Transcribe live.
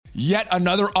Yet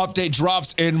another update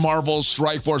drops in Marvel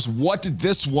Strike Force. What did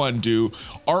this one do?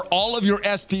 Are all of your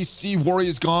SPC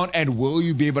warriors gone? And will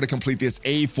you be able to complete this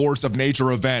A Force of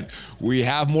Nature event? We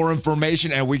have more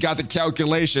information and we got the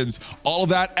calculations. All of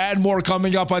that and more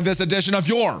coming up on this edition of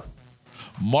your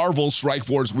Marvel Strike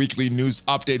Force Weekly News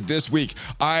Update this week.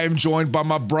 I'm joined by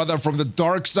my brother from the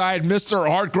dark side, Mr.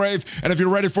 Hartgrave. And if you're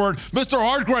ready for it, Mr.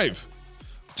 Hartgrave,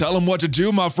 tell him what to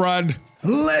do, my friend.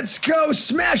 Let's go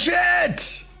smash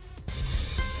it!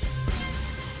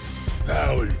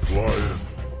 Alley flying.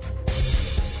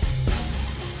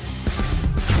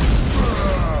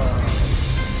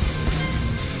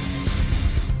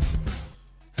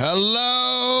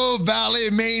 Hello, Valley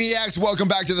Maniacs. Welcome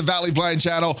back to the Valley Flying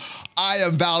channel. I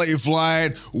am Valley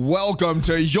Flying. Welcome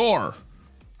to your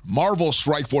Marvel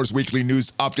Strike Force Weekly News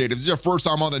Update. If this is your first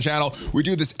time on the channel, we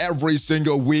do this every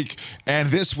single week. And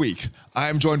this week, I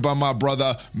am joined by my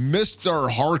brother,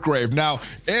 Mr. Hartgrave. Now,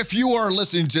 if you are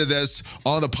listening to this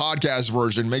on the podcast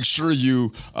version, make sure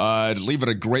you leave it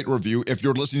a great review. If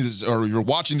you're listening to this or you're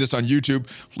watching this on YouTube,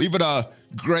 leave it a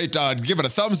great, give it a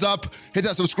thumbs up, hit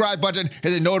that subscribe button, hit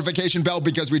the notification bell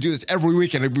because we do this every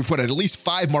week and we put at least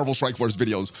 5 Marvel Strike Force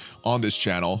videos on this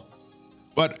channel.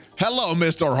 But hello,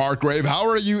 Mr. Hartgrave. How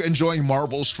are you enjoying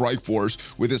Marvel Strike Force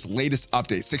with this latest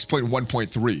update?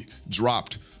 6.1.3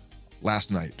 dropped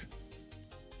last night.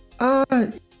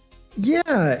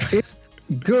 Yeah, it's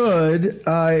good.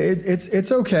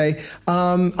 It's okay.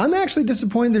 I'm actually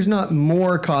disappointed there's not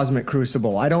more Cosmic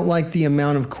Crucible. I don't like the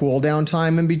amount of cooldown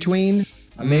time in between.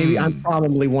 Maybe I'm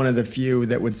probably one of the few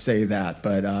that would say that,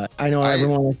 but I know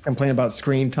everyone wants to complain about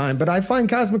screen time, but I find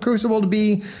Cosmic Crucible to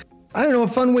be, I don't know, a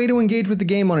fun way to engage with the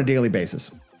game on a daily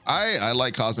basis. I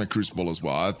like Cosmic Crucible as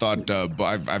well. I thought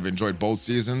I've enjoyed both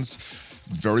seasons.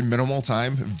 Very minimal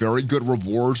time, very good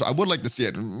rewards. I would like to see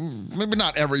it, maybe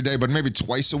not every day, but maybe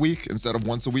twice a week instead of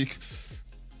once a week.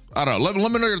 I don't know.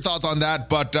 Let me know your thoughts on that.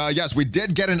 But yes, we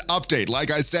did get an update.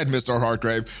 Like I said, Mr.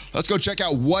 Hartgrave, let's go check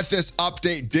out what this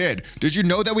update did. Did you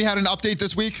know that we had an update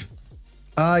this week?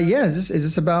 Yeah. Is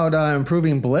this about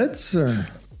improving Blitz or?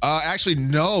 Actually,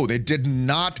 no, they did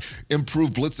not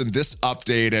improve Blitz in this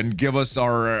update and give us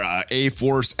our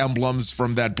A-Force emblems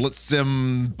from that Blitz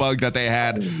Sim bug that they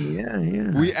had.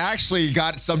 Yeah. We actually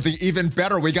got something even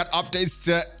better. We got updates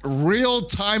to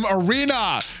Real-Time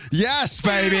Arena. Yes,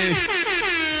 baby.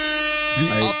 The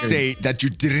update that you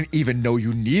didn't even know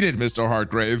you needed, Mr.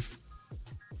 Hartgrave.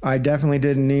 I definitely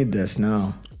didn't need this,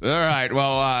 no. All right.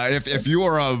 Well, if you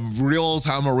are a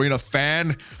Real-Time Arena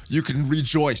fan, you can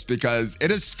rejoice because it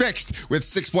is fixed with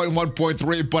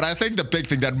 6.1.3. But I think the big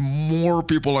thing that more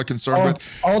people are concerned with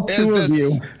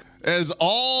is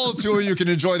all two of you can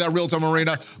enjoy that Real-Time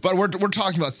Arena. But we're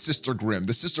talking about Sister Grimm,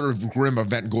 the Sister of Grimm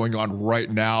event going on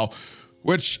right now,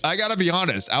 which I got to be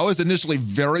honest, I was initially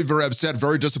very, very upset,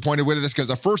 very disappointed with this because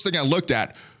the first thing I looked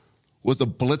at was the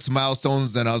Blitz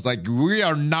milestones. And I was like, we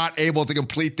are not able to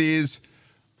complete these.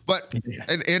 But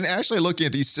and actually looking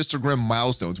at these Sister Grimm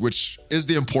milestones, which is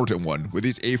the important one, with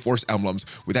these A-Force emblems,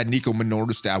 with that Nico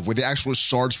Minoru staff, with the actual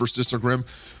shards for Sister Grimm,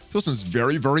 this one's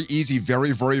very, very easy,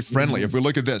 very, very friendly. If we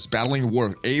look at this, battling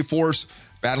with A-Force,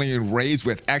 battling in raids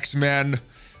with X-Men,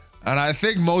 and I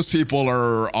think most people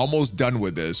are almost done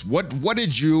with this. What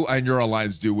did you and your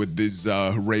alliance do with these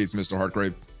raids, Mr.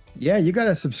 Hartgrave? Yeah, you got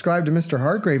to subscribe to Mr.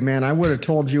 Hartgrave, man. I would have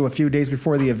told you a few days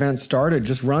before the event started,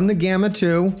 just run the Gamma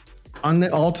 2. On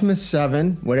the Ultimus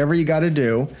 7, whatever you got to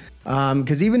do.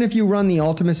 Because even if you run the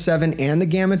Ultimus 7 and the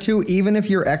Gamma 2, even if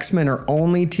your X-Men are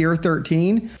only tier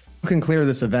 13, you can clear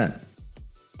this event.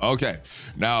 Okay.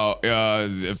 Now,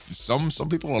 if some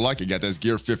people are lucky, get this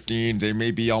Gear 15, they may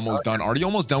be almost done. Are you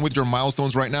almost done with your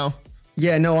milestones right now?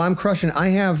 Yeah, no, I'm crushing. I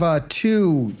have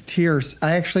 2 tiers.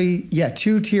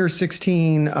 Two tier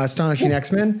 16 Astonishing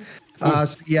X-Men. So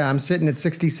yeah, I'm sitting at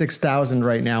 66,000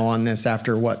 right now on this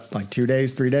after what, like 2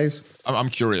 days, 3 days? I'm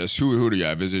curious. Who do you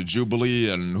have? Is it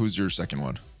Jubilee and who's your second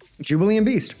one? Jubilee and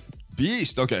Beast.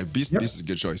 Beast. Okay. Beast is a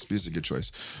good choice. Beast is a good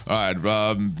choice. All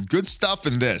right. Good stuff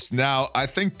in this. Now, I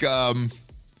think the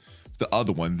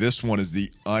other one, this one is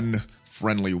the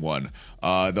unfriendly one.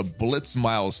 The Blitz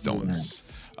milestones.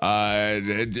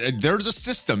 There's a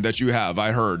system that you have,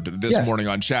 I heard this morning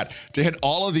on chat, to hit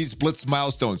all of these Blitz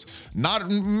milestones.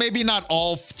 Maybe not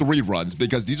all 3 runs,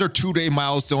 because these are 2-day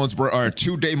milestones. We're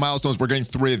getting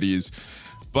 3 of these.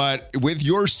 But with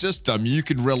your system, you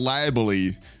can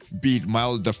reliably beat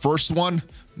the first one,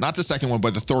 not the second one,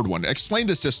 but the third one. Explain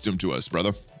the system to us,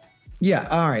 brother. Yeah.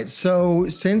 All right. So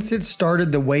since it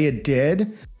started the way it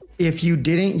did, if you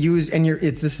didn't use, and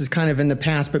this is kind of in the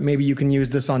past, but maybe you can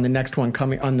use this on the next one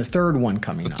coming, on the third one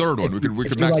coming up. The third one, we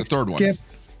could max the third one.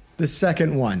 The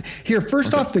second one. Here,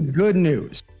 first off, the good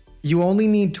news. You only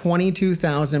need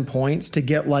 22,000 points to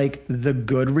get like the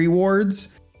good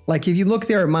rewards. Like if you look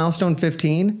there at milestone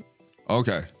 15.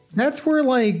 Okay. That's where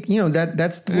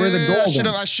that's where the gold.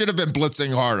 I should have been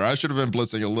blitzing harder. I should have been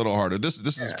blitzing a little harder. This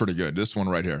is pretty good. This one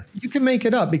right here. You can make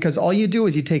it up because all you do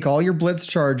is you take all your blitz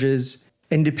charges,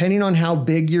 and depending on how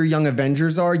big your Young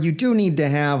Avengers are, you do need to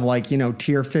have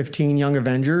tier 15 Young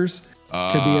Avengers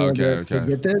to be able to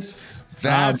get this.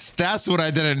 That's what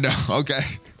I didn't know. Okay.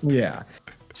 Yeah.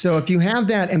 So if you have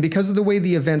that, and because of the way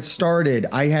the event started,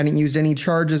 I hadn't used any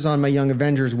charges on my Young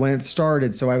Avengers when it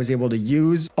started, so I was able to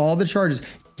use all the charges.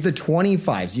 Use the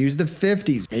 25s, use the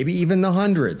 50s, maybe even the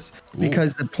 100s,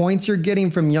 because the points you're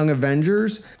getting from Young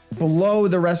Avengers blow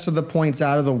the rest of the points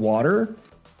out of the water.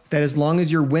 That as long as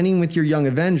you're winning with your Young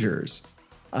Avengers,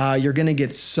 you're going to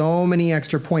get so many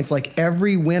extra points. Like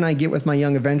every win I get with my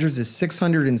Young Avengers is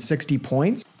 660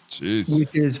 points. Jeez.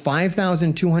 Which is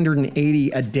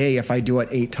 5,280 a day if I do it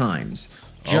 8 times,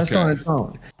 just on its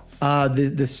own.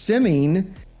 The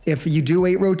simming, if you do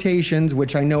 8 rotations,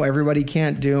 which I know everybody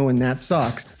can't do, and that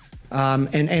sucks.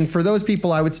 And for those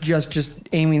people, I would suggest just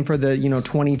aiming for the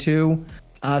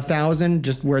 22,000,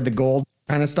 just where the gold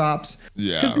kind of stops.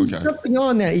 Yeah. Okay. Something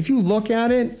on that, if you look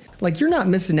at it, like you're not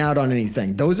missing out on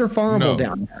anything. Those are farmable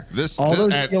down there. This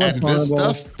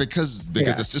stuff because the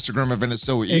Sistergrim event is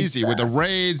so easy with the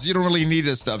raids. You don't really need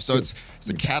this stuff. So it's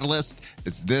the catalyst.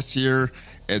 It's this here.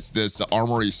 It's this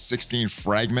Armory 16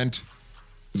 fragment.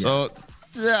 Yeah. So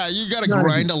yeah, you got to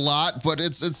grind a lot, but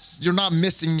it's you're not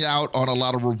missing out on a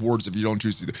lot of rewards if you don't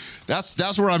choose to.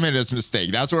 That's where I made this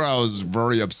mistake. That's where I was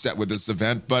very upset with this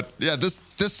event. But yeah,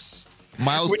 this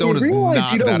milestone is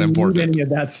not that important. Any of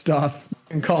that stuff.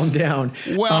 And calm down.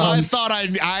 Well, I thought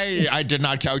I did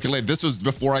not calculate. This was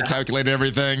before I calculated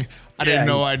everything. I didn't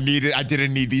know I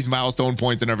didn't need these milestone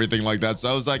points and everything like that. So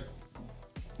I was like,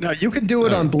 no, you can do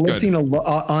it on blitzing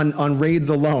on raids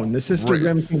alone. The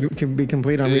Sistergrim can be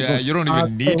complete on raids. Yeah, you don't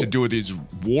even need to do these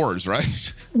wars,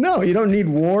 right? No, you don't need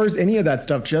wars, any of that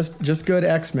stuff. Just good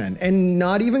X-Men, and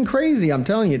not even crazy. I'm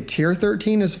telling you, tier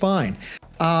 13 is fine.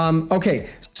 Okay,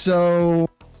 so.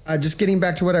 Just getting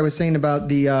back to what I was saying about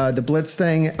the Blitz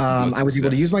thing, I was able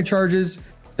to use my charges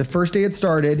the first day it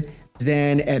started.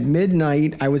 Then at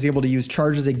midnight, I was able to use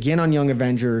charges again on Young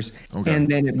Avengers. Okay. And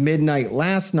then at midnight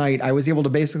last night, I was able to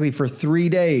basically for 3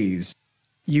 days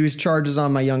use charges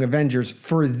on my Young Avengers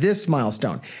for this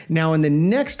milestone. Now in the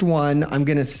next one, I'm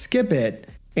going to skip it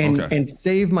and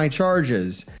save my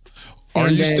charges. Are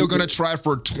you still going to try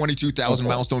for 22,000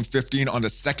 milestone 15 on the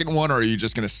second one, or are you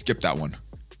just going to skip that one?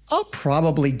 I'll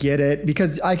probably get it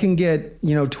because I can get,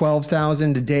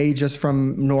 12,000 a day just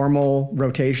from normal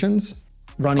rotations,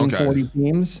 running 40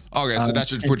 teams. Okay, so that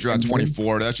should put you at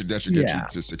 24. That should get you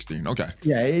to 16. Okay.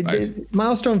 Yeah,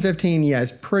 milestone 15,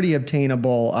 is pretty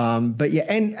obtainable. But yeah,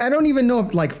 and I don't even know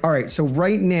if all right, so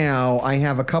right now I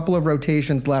have a couple of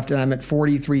rotations left and I'm at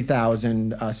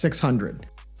 43,600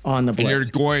 on the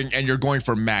Blitz. And you're going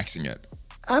for maxing it.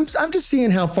 I'm just seeing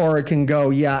how far it can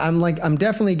go. Yeah, I'm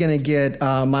definitely going to get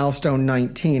milestone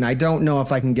 19. I don't know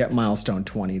if I can get milestone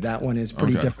 20. That one is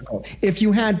pretty difficult. If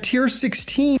you had tier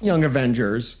 16 Young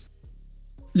Avengers,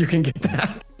 you can get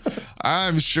that.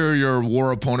 I'm sure your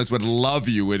war opponents would love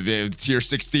you with the tier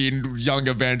 16 Young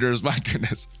Avengers. My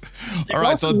goodness. All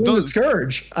right, so the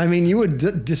Scourge. I mean, you would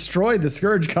destroy the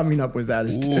Scourge coming up with that.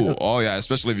 Oh yeah,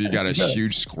 especially if you got a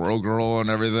huge Squirrel Girl and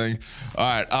everything.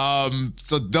 All right,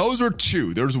 so those are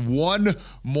 2. There's 1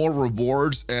 more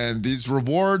rewards, and these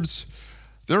rewards,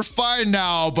 they're fine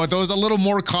now, but there was a little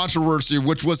more controversy,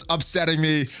 which was upsetting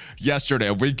me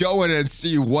yesterday. If we go in and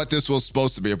see what this was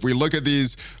supposed to be, if we look at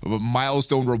these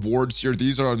milestone rewards here,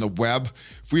 these are on the web.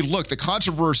 If we look, the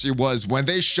controversy was when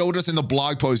they showed us in the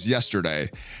blog post yesterday,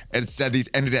 and it said these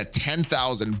ended at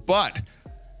 10,000. But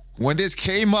when this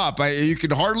came up, you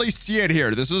can hardly see it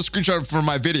here. This is a screenshot from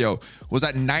my video. Was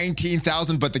at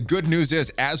 19,000. But the good news is,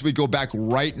 as we go back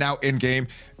right now in game,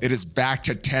 it is back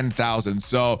to 10,000.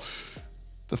 So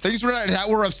the things that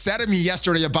were upsetting me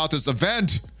yesterday about this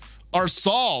event are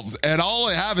solved. And all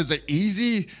I have is an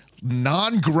easy,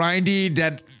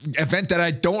 non-grindy event that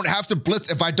I don't have to blitz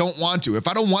if I don't want to. If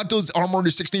I don't want those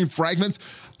Armory 16 fragments,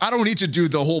 I don't need to do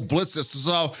the whole blitz system.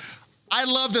 So I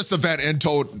love this event in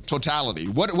totality.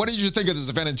 What did you think of this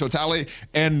event in totality?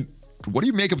 And what do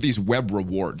you make of these web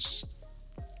rewards?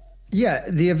 Yeah,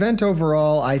 the event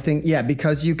overall, I think,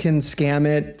 because you can scam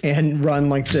it and run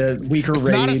like the weaker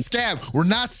raid. It's not a scam. We're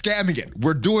not scamming it.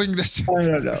 We're doing this. I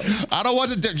don't know. I don't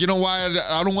want you know why?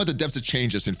 I don't want the devs to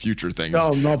change this in future things.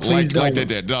 No, please don't. Like they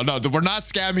did. No, we're not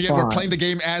scamming it. Fine. We're playing the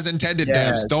game as intended,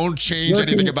 devs. Don't change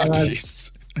anything about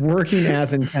these. Working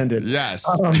as intended. Yes.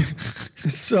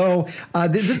 So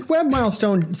this web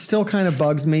milestone still kind of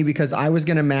bugs me because I was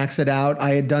going to max it out.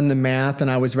 I had done the math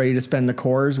and I was ready to spend the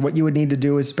cores. What you would need to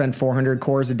do is spend 400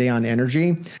 cores a day on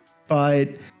energy, but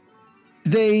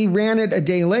they ran it a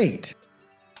day late.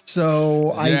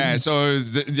 So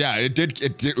it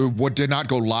did not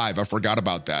go live. I forgot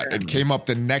about that. It came up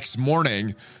the next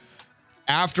morning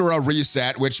after a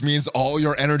reset, which means all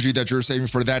your energy that you're saving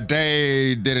for that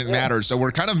day didn't matter. So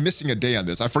we're kind of missing a day on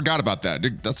this. I forgot about that.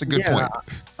 That's a good point.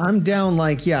 I'm down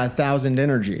 1,000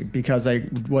 energy because I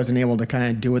wasn't able to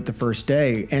kind of do it the first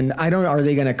day. And I don't know, are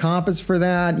they going to comp us for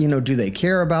that? Do they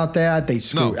care about that?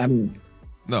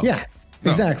 No. Yeah. No,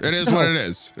 exactly. It is what it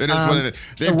is. It is what it is.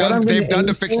 They've done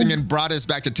the fixing and brought us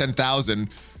back to 10,000.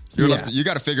 You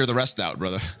got to figure the rest out,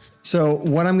 brother. So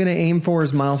what I'm going to aim for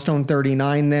is milestone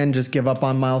 39, then just give up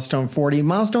on milestone 40.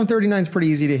 Milestone 39 is pretty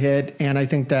easy to hit, and I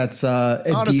think that's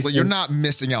honestly, you're not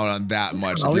missing out on that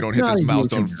much if you don't hit this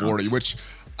milestone 40, which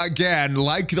again,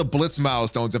 like the Blitz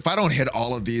milestones, if I don't hit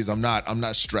all of these, I'm not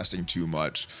stressing too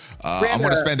much. I'm going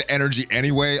to spend the energy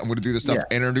anyway. I'm going to do this stuff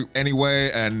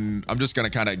anyway, and I'm just going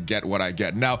to kind of get what I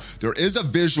get. Now, there is a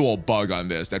visual bug on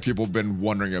this that people have been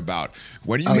wondering about.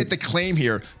 When you hit the claim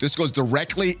here, this goes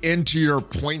directly into your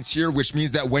points here, which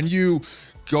means that when you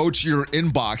go to your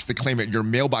inbox to claim it, your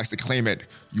mailbox to claim it,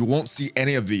 you won't see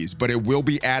any of these, but it will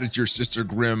be added to your Sister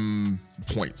Grimm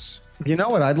points. You know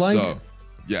what I'd like?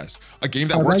 Yes. A game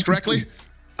that works correctly?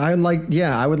 I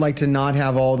would like to not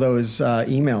have all those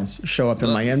emails show up in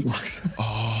my inbox.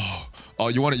 Oh,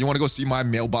 you want to go see my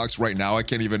mailbox right now? I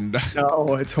can't even.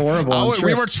 No, it's horrible.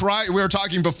 We were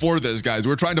talking before this, guys. We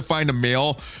were trying to find a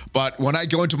mail, but when I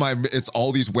go into it's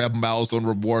all these web milestone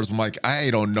rewards. I'm like,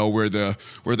 I don't know where the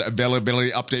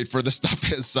availability update for the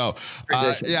stuff is. So,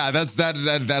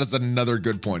 that is another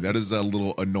good point. That is a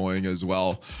little annoying as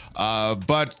well.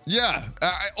 But yeah,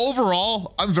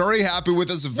 overall, I'm very happy with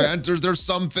this event. There's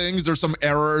some things, there's some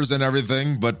errors and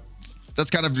everything, but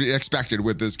that's kind of expected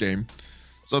with this game.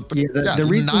 So, the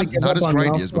reason to give up on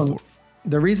milestone,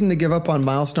 the reason to give up on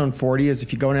milestone 40 is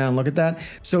if you go down and look at that.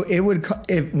 So it would,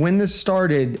 when this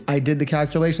started, I did the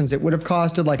calculations. It would have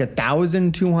costed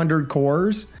 1,200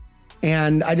 cores,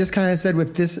 and I just kind of said,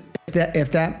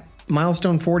 if that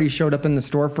milestone 40 showed up in the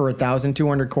store for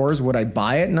 1,200 cores, would I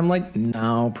buy it? And I'm like,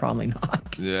 no, probably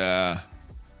not. Yeah,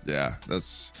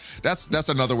 that's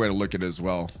another way to look at it as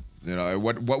well.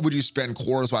 What would you spend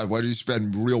cores wise? What would you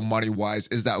spend real money wise?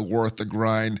 Is that worth the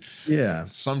grind? Yeah.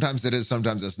 Sometimes it is,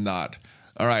 sometimes it's not.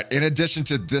 All right. In addition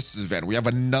to this event, we have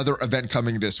another event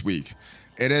coming this week.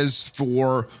 It is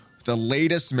for the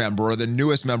latest member or the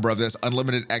newest member of this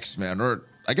Unlimited X-Men, or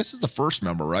I guess it's the first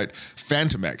member, right?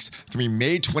 Phantom X. It's going to be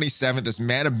May 27th, this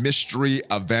Man of Mystery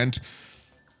event.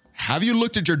 Have you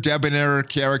looked at your Debonair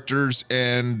characters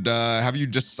and have you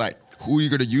decided who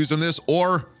you're going to use on this?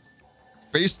 Or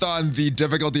based on the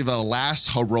difficulty of the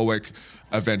last heroic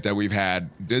event that we've had,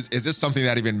 is this something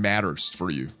that even matters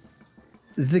for you?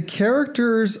 The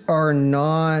characters are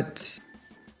not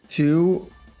too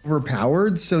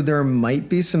overpowered, so there might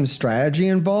be some strategy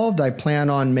involved. I plan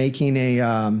on making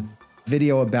a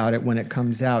video about it when it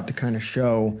comes out to kind of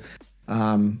show,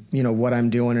 what I'm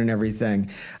doing and everything.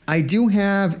 I do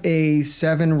have a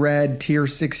 7 red tier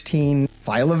 16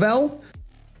 Phyla-Vel,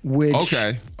 which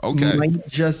might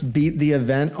just beat the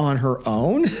event on her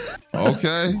own.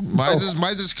 Okay.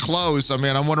 Mine's is close. I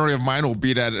mean, I'm wondering if mine will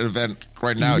beat that event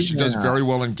right now. She does very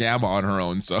well in Gamma on her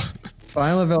own, so.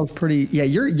 Phyla-Vel's pretty,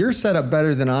 you're set up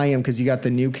better than I am because you got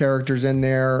the new characters in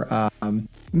there.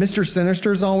 Mr.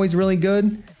 Sinister's always really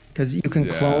good because you can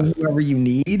clone whoever you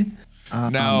need.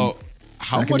 Now,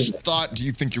 how much thought do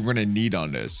you think you're going to need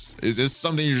on this? Is this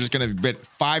something you're just going to bid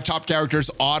 5 top characters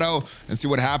auto and see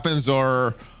what happens,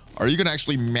 or are you going to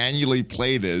actually manually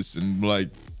play this and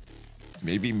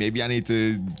maybe I need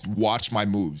to watch my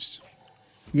moves?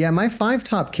 Yeah, my 5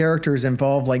 top characters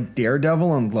involve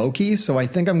Daredevil and Loki, so I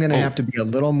think I'm going to have to be a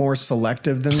little more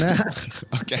selective than that.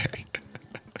 Okay.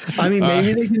 I mean,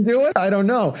 maybe they can do it. I don't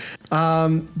know.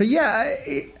 But yeah,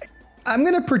 I'm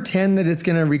going to pretend that it's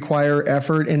going to require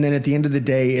effort, and then at the end of the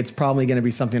day, it's probably going to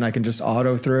be something I can just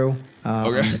auto through.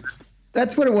 Okay.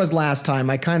 That's what it was last time.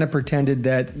 I kind of pretended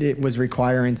that it was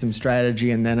requiring some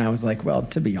strategy, and then I was like, well,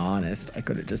 to be honest, I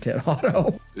could have just hit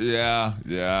auto. Yeah.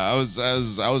 I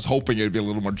was hoping it'd be a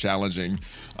little more challenging.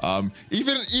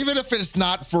 Even if it's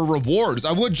not for rewards,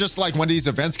 I would just like when these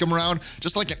events come around,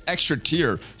 just like an extra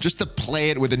tier, just to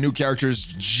play it with the new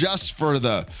characters, just for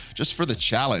the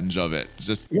challenge of it.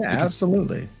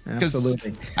 Absolutely.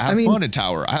 I have fun in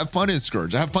Tower. I have fun in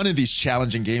Scourge. I have fun in these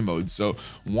challenging game modes. So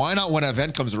why not when an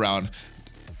event comes around,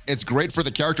 it's great for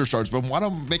the character shards, but why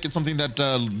don't make it something that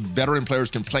veteran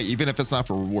players can play, even if it's not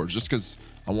for rewards, just because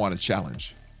I want a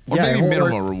challenge. Or maybe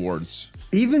minimal rewards.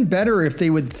 Even better if they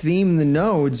would theme the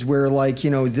nodes where, like,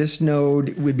 this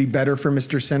node would be better for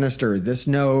Mr. Sinister. This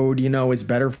node, is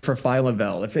better for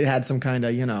Phyla-Vell. If it had some kind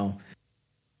of,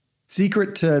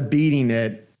 secret to beating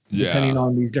it, depending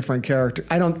on these different characters.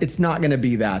 It's not going to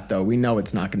be that, though. We know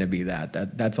it's not going to be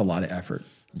that. That's a lot of effort.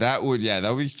 That would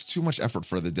be too much effort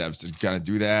for the devs to kind of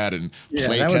do that and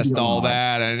play test all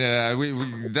that.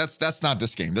 And that's not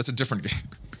this game. That's a different game.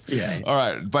 Yeah. All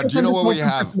right. But you know what we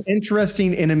have?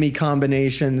 Interesting enemy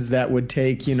combinations that would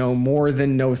take, more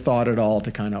than no thought at all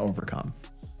to kind of overcome.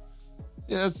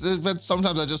 Yes, but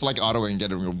sometimes I just like autoing and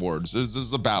getting rewards. This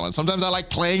is a balance. Sometimes I like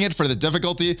playing it for the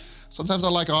difficulty. Sometimes I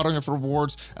like autoing it for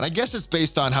rewards. And I guess it's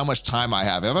based on how much time I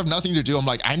have. If I have nothing to do, I'm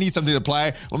like, I need something to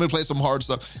play. Let me play some hard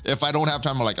stuff. If I don't have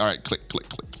time, I'm like, all right, click.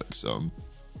 So,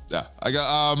 yeah. I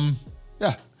got,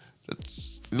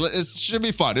 it should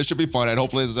be fun. It should be fun. And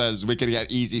hopefully as we can get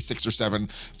easy 6 or 7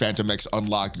 Phantom Mechs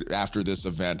unlocked after this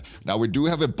event. Now, we do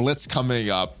have a Blitz coming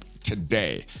up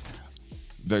today.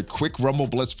 The Quick Rumble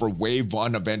Blitz for Wave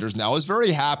 1 Avengers. Now, I was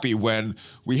very happy when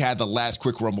we had the last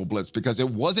Quick Rumble Blitz because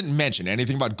it wasn't mentioned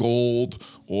anything about gold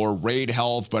or raid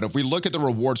health. But if we look at the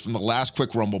rewards from the last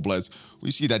Quick Rumble Blitz,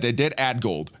 we see that they did add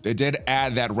gold. They did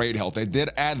add that raid health. They did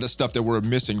add the stuff that we're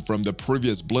missing from the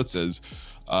previous blitzes.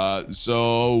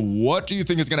 So what do you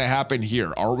think is going to happen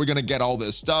here? Are we going to get all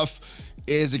this stuff?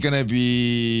 Are we going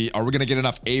to get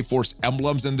enough A-Force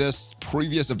emblems in this?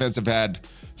 Previous events have had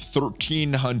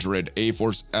 1,300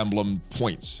 A-Force emblem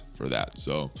points for that.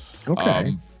 So,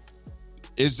 okay.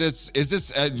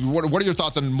 What are your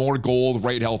thoughts on more gold,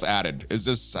 raid health added?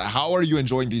 How are you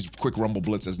enjoying these quick rumble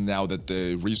blitzes now that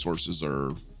the resources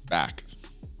are back?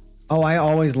 Oh, I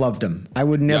always loved them. I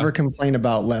would never complain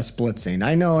about less blitzing.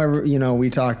 I know, we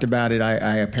talked about it.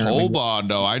 I apparently... Hold on,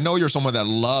 though. I know you're someone that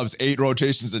loves 8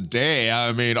 rotations a day.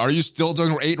 I mean, are you still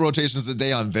doing 8 rotations a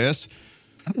day on this?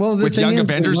 Well, with Young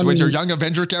Avengers, with your Young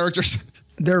Avenger characters?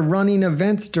 They're running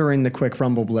events during the Quick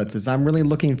Rumble Blitzes. I'm really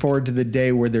looking forward to the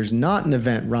day where there's not an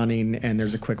event running and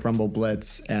there's a Quick Rumble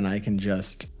Blitz and I can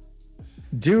just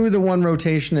do the 1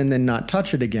 rotation and then not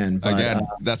touch it again. But,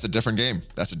 that's a different game.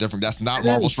 That's not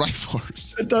Marvel Strike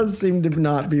Force. It does seem to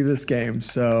not be this game.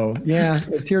 So yeah,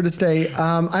 it's here to stay.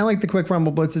 I like the Quick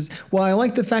Rumble Blitzes. Well, I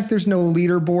like the fact there's no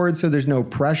leaderboard, so there's no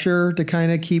pressure to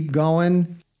kind of keep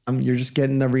going. You're just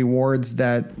getting the rewards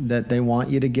that they want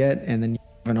you to get and then you're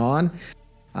moving on.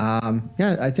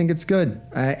 I think it's good.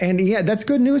 And yeah, that's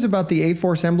good news about the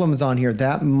A-Force emblems on here.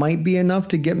 That might be enough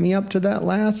to get me up to that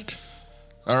last.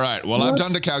 All right. Well, I've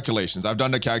done the calculations.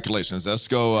 Let's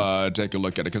go take a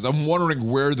look at it because I'm wondering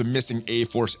where the missing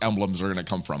A-Force emblems are going to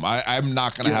come from. I'm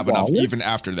not going to have enough even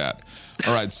after that.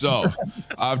 All right. So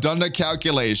I've done the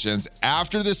calculations.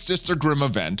 After the Sister Grimm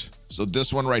event, so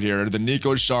this one right here, the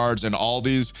Nico shards and all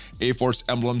these A-Force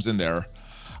emblems in there,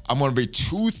 I'm going to be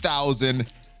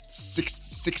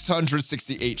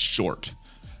 2,668 short.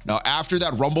 Now, after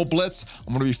that Rumble Blitz,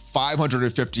 I'm going to be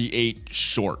 558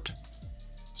 short.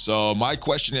 So my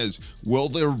question is, will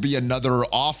there be another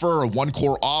offer, a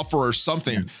 1-core offer or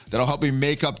something that'll help me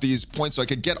make up these points so I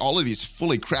could get all of these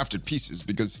fully crafted pieces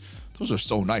because those are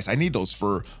so nice. I need those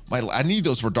for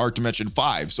Dark Dimension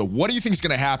 5. So what do you think is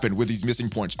going to happen with these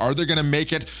missing points? Are they going to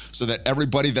make it so that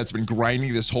everybody that's been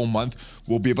grinding this whole month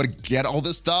will be able to get all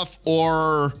this stuff,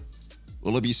 or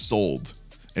will it be sold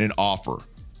in an offer?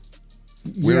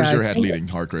 Where's your head leading,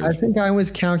 Hardgrave? I think I was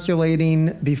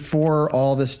calculating before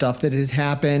all the stuff that had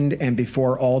happened and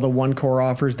before all the 1-core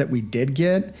offers that we did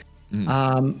get.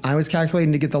 I was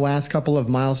calculating to get the last couple of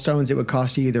milestones, it would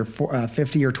cost you either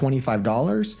 $50 or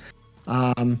 $25.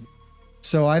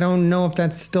 So I don't know if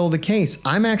that's still the case.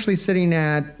 I'm actually sitting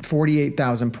at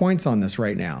 48,000 points on this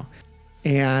right now.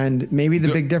 And maybe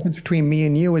the big difference between me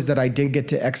and you is that I did get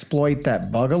to exploit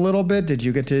that bug a little bit. Did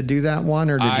you get to do that one?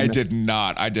 Or I did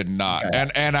not. Okay.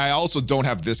 And I also don't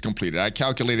have this completed. I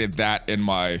calculated that in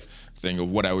my thing of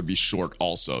what I would be short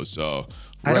also. So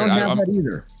I don't have that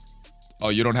either. Oh,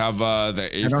 you don't have the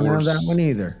A-Force? I don't have that one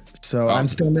either. So I'm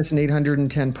still missing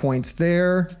 810 points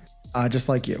there, just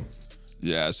like you.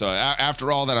 Yeah, so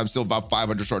after all that, I'm still about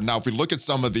 500 short. Now, if we look at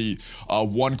some of the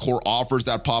 1-core offers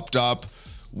that popped up,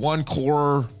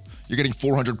 1-core, you're getting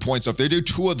 400 points. So if they do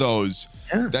 2 of those,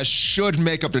 that should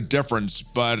make up the difference,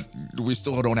 but we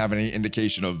still don't have any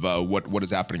indication of what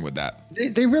is happening with that.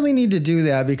 They really need to do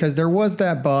that because there was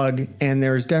that bug and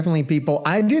there's definitely people.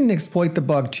 I didn't exploit the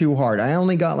bug too hard. I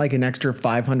only got like an extra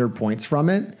 500 points from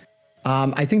it.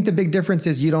 I think the big difference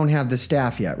is you don't have the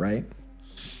staff yet, right?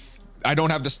 I don't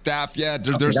have the staff yet.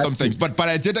 There's some things, but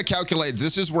I did the calculate.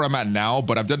 This is where I'm at now,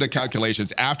 but I've done the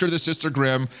calculations after the Sister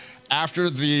Grimm, after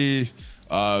the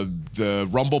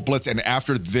Rumble Blitz, and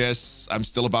after this, I'm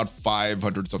still about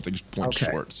 500 something points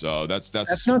short. So that's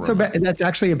not so bad. That's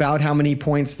actually about how many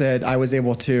points that I was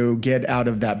able to get out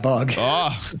of that bug.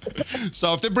 Oh,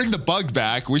 so if they bring the bug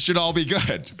back, we should all be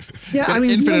good. Yeah, I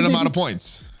mean, infinite amount of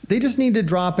points. They just need to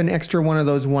drop an extra one of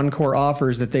those one core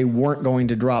offers that they weren't going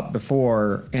to drop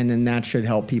before, and then that should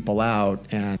help people out.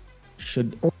 And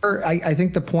I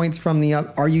think the points from the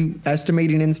are you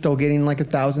estimating in still getting like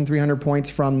 1,300 points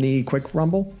from the Quick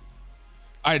Rumble?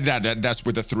 That's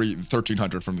with the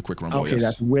 1,300 from the Quick Rumble. Okay, yes.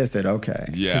 That's with it. Okay.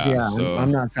 Yeah. So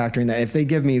I'm not factoring that. If they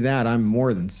give me that, I'm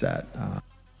more than set.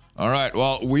 All right.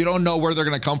 Well, we don't know where they're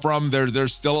going to come from.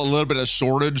 There's still a little bit of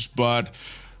shortage, but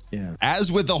as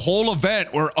with the whole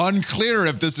event, we're unclear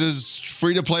if this is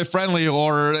free to play friendly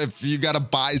or if you got to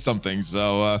buy something.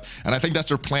 So, and I think that's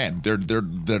their plan.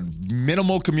 They're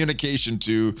minimal communication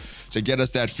to get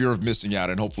us that fear of missing out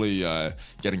and hopefully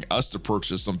getting us to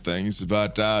purchase some things.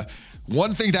 But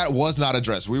one thing that was not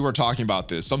addressed, we were talking about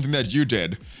this, something that you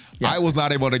did. Yes. I was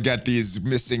not able to get these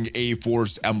missing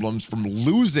A-Force emblems from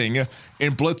losing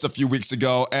in Blitz a few weeks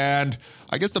ago. And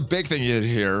I guess the big thing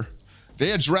here,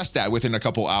 they addressed that within a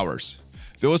couple hours.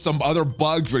 There was some other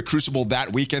bugs with Crucible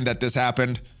that weekend that this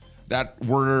happened that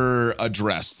were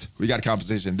addressed. We got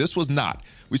compensation. This was not.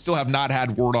 We still have not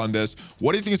had word on this.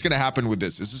 What do you think is going to happen with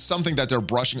this? Is this something that they're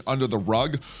brushing under the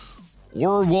rug?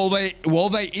 Or will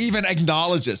they even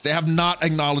acknowledge this? They have not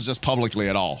acknowledged this publicly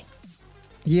at all.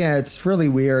 Yeah, it's really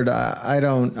weird. I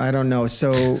don't know.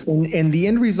 So, and the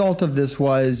end result of this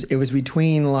was it was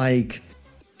between like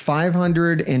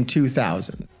 500 and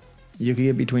 2,000. You could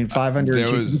get between 500 and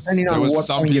 2,000, depending on what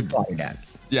point you played at.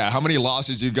 Yeah, how many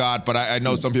losses you got, but I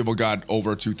know some people got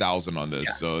over 2,000 on this.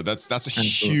 Yeah. So that's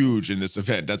huge in this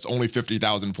event. That's only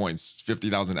 50,000 points,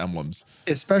 50,000 emblems.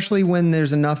 Especially when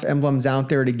there's enough emblems out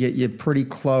there to get you pretty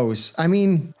close. I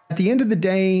mean, at the end of the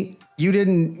day, you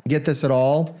didn't get this at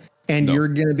all, and you're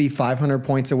going to be 500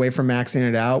 points away from maxing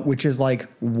it out, which is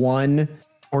like 1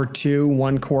 or 2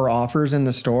 one-core offers in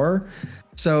the store.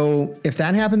 So if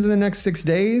that happens in the next 6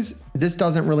 days, this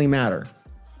doesn't really matter.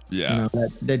 Yeah,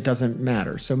 that doesn't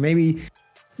matter. So maybe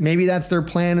that's their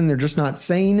plan and they're just not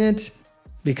saying it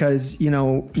because,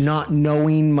 not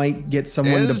knowing might get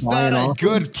someone to buy it. Is that a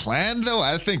good plan though?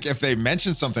 I think if they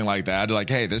mention something like that, like,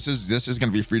 hey, this is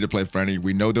going to be free to play friendly.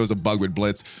 We know there was a bug with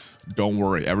Blitz. Don't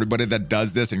worry. Everybody that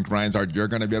does this and grinds hard, you're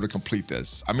going to be able to complete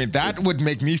this. I mean, that would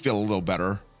make me feel a little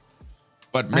better.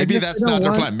 But maybe that's not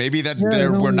their plan. Maybe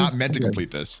we're not meant to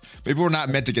complete this. Maybe we're not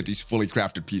meant to get these fully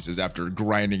crafted pieces after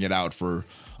grinding it out for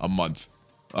a month.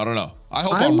 I don't know. I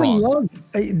hope I'm wrong.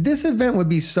 This event would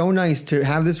be so nice to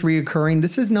have this reoccurring.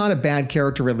 This is not a bad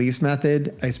character release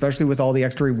method, especially with all the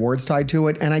extra rewards tied to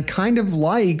it. And I kind of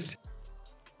liked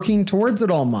working towards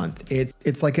it all month.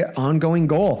 It's like an ongoing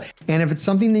goal. And if it's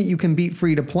something that you can beat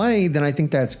free to play, then I think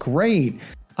that's great.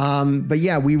 But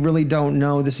yeah, we really don't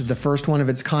know. This is the first one of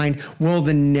its kind. Will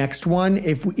the next one,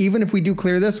 even if we do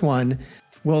clear this one,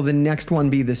 will the next one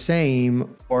be the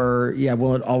same? Or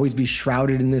will it always be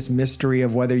shrouded in this mystery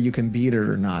of whether you can beat it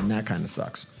or not? And that kind of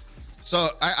sucks. So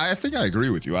I think I agree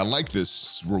with you. I like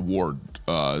this reward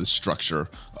structure.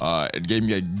 It gave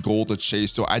me a goal to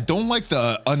chase. So I don't like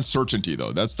the uncertainty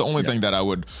though. That's the only thing that I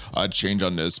would change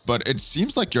on this. But it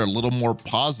seems like you're a little more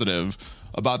positive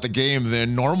about the game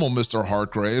than normal, Mr.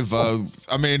 Hartgrave.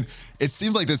 I mean, it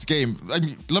seems like this game,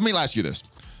 let me ask you this.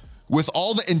 With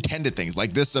all the intended things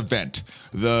like this event,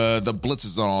 the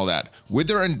blitzes and all that,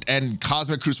 Wither and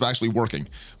Cosmic Crucible actually working,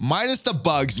 minus the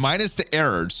bugs, minus the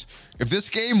errors, if this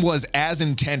game was as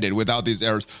intended without these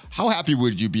errors, how happy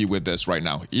would you be with this right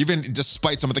now? Even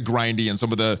despite some of the grindy and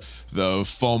some of the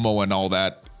FOMO and all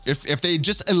that, if they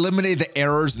just eliminate the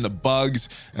errors and the bugs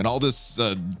and all this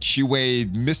QA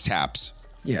mishaps,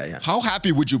 how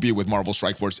happy would you be with Marvel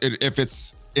Strike Force if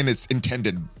it's in its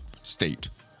intended state?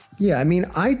 Yeah, I mean,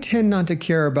 I tend not to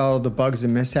care about the bugs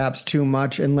and mishaps too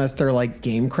much unless they're like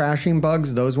game crashing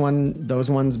bugs. Those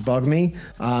ones bug me.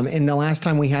 And the last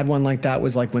time we had one like that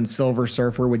was like when Silver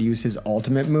Surfer would use his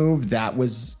ultimate move. That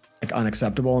was like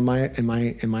unacceptable in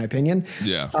my opinion.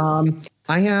 Yeah.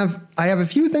 I have a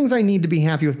few things I need to be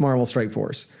happy with Marvel Strike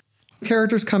Force.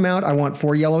 Characters come out, I want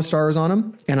 4 yellow stars on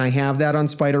them, and I have that on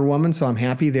Spider-Woman, so I'm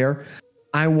happy there.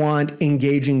 I want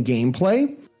engaging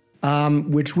gameplay,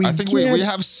 which I think we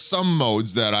have some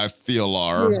modes that I feel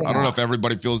are. I don't know if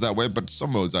everybody feels that way, but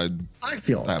some modes I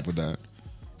feel that with that.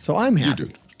 So I'm happy. You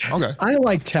do. Okay. I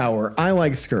like Tower. I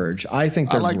like Scourge. I think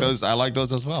they're those. I like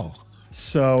those as well.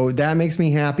 So that makes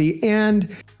me happy, and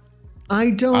I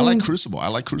like Crucible. I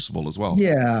like Crucible as well.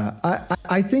 Yeah,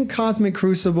 I think Cosmic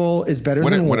Crucible is better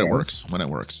than when it works. When it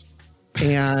works.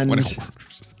 And when it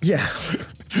works. Yeah.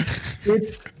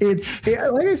 It's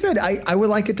like I said, I would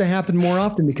like it to happen more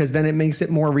often because then it makes it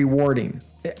more rewarding.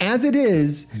 As it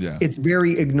is, it's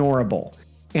very ignorable.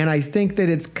 And I think that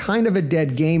it's kind of a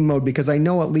dead game mode because I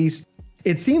know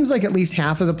it seems like at least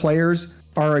half of the players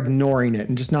are ignoring it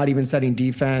and just not even setting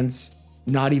defense,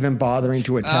 not even bothering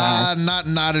to attack.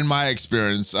 Not in my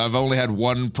experience. I've only had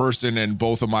one person in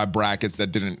both of my brackets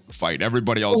that didn't fight.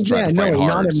 Everybody else tried to fight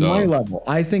hard. Not at my level.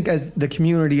 I think as the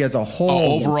community as a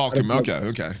whole. Overall,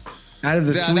 okay. Out of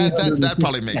the that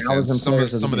probably makes sense. Some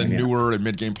of the newer and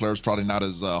mid-game players probably not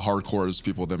as hardcore as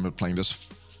people that have been playing this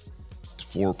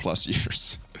 4+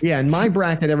 years. Yeah, in my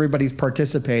bracket, everybody's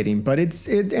participating, but it's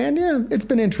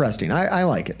been interesting. I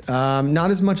like it.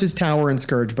 Not as much as Tower and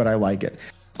Scourge, but I like it.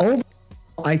 Overall,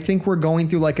 I think we're going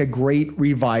through like a great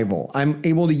revival. I'm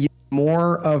able to use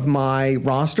more of my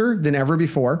roster than ever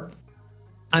before.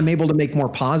 I'm able to make more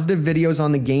positive videos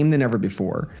on the game than ever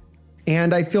before.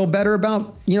 And I feel better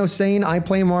about, saying I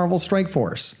play Marvel Strike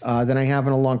Force than I have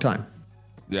in a long time.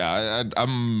 Yeah,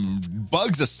 I'm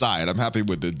bugs aside. I'm happy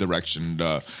with the direction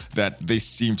that they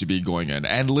seem to be going in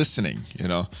and listening.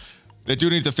 They do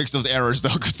need to fix those errors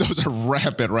though, because those are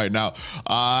rampant right now.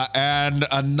 And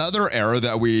another error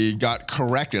that we got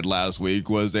corrected last week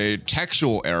was a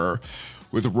textual error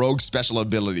with Rogue special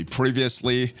ability.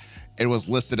 Previously, it was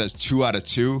listed as 2 out of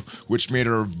 2, which made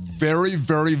her very,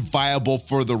 very viable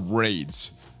for the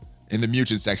raids in the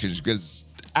mutant sections because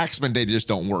Axemen, they just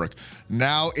don't work.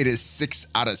 Now it is 6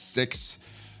 out of 6.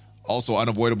 Also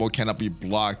unavoidable, cannot be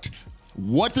blocked.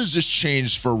 What does this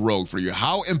change for Rogue for you?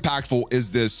 How impactful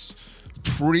is this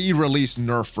pre-release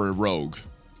nerf for Rogue?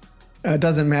 It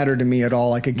doesn't matter to me at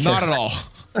all. I could care Not at all.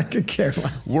 I could care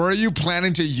less. Were you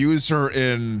planning to use her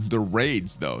in the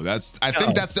raids though? I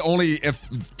think that's the only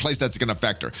place that's going to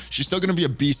affect her. She's still going to be a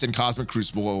beast in Cosmic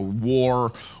Crucible,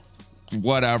 War,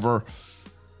 whatever.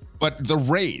 But the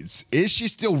raids, is she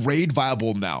still raid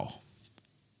viable now?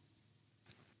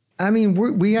 I mean,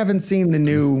 we haven't seen the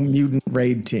new mutant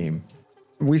raid team.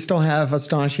 We still have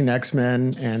Astonishing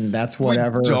X-Men, and that's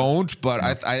whatever. We don't, but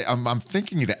I'm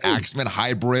thinking the X-Men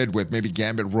hybrid with maybe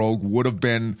Gambit Rogue would have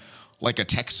been like a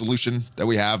tech solution that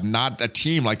we have, not a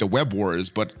team like the Web Warriors,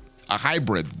 but a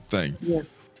hybrid thing. Yeah.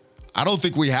 I don't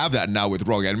think we have that now with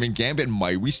Rogue. I mean, Gambit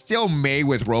might. We still may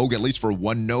with Rogue, at least for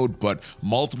one node, but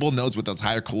multiple nodes with a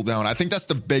higher cooldown. I think that's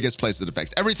the biggest place it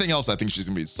affects. Everything else, I think she's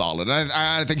going to be solid. And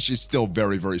I think she's still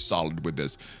very, very solid with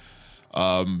this.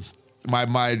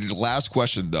 My last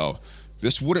question, though.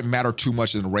 This wouldn't matter too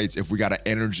much in the raids if we got an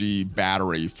energy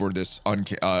battery for this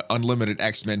unlimited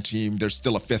X-Men team. There's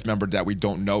still a 5th member that we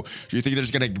don't know. Do you think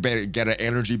there's going to get an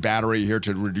energy battery here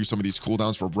to reduce some of these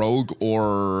cooldowns for Rogue,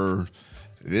 or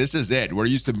this is it?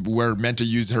 We're meant to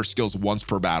use her skills once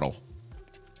per battle.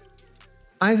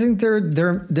 I think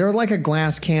they're like a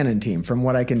glass cannon team, from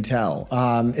what I can tell.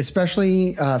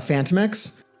 Especially Phantom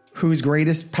X, whose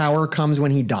greatest power comes when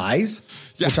he dies,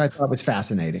 which I thought was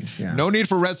fascinating. Yeah. No need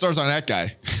for red stars on that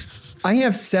guy. I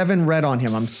have 7 red on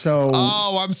him. I'm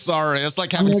sorry. It's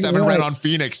like having 7 red on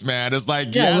Phoenix, man. It's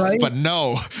like, yes, right? But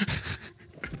no.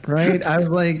 Right? I was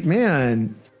like,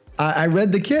 man, I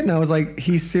read the kit and I was like,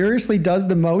 he seriously does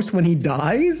the most when he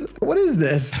dies? What is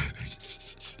this?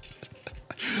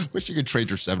 Wish you could trade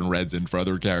your 7 reds in for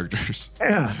other characters.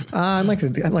 Yeah. I'd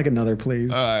like another,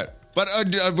 please. All right. But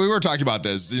we were talking about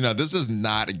this. This is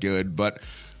not good, but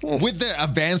with the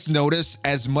advance notice,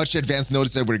 as much advance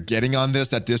notice that we're getting on this,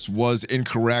 that this was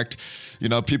incorrect,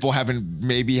 people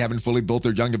haven't fully built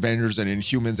their Young Avengers and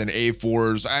Inhumans and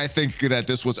A4s. I think that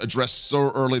this was addressed so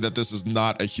early that this is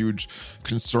not a huge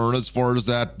concern as far as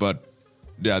that, but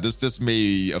yeah, this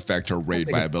may affect her raid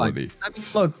viability. I mean,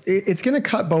 look, it's going to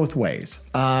cut both ways.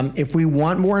 If we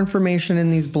want more information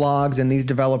in these blogs and these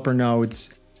developer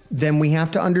notes, then we have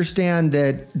to understand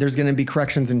that there's going to be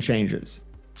corrections and changes.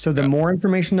 So the more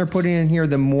information they're putting in here,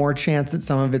 the more chance that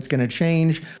some of it's going to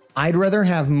change. I'd rather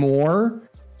have more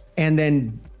and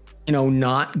then,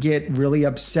 not get really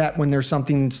upset when there's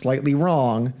something slightly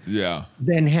wrong. Yeah.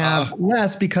 Than have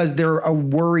less because they're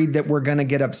worried that we're going to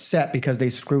get upset because they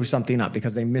screw something up,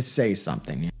 because they missay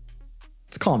something.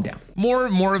 Let's calm down.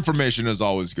 More information is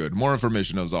always good. More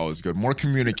information is always good. More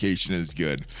communication is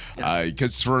good.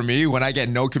 Because for me, when I get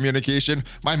no communication,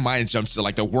 my mind jumps to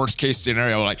like the worst case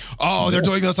scenario. Like, they're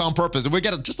doing this on purpose. And we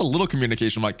get just a little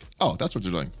communication. I'm like, that's what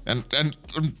they're doing. And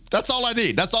that's all I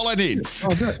need. That's all I need.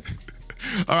 Oh, good.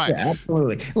 All right. Yeah,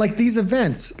 absolutely. Like these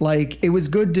events, like it was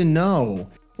good to know.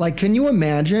 Like, can you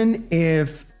imagine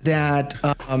if that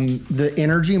the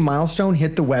energy milestone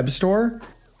hit the web store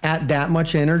at that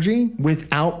much energy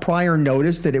without prior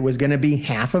notice that it was going to be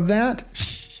half of that.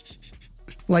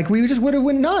 Like, we just would have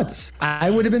went nuts. I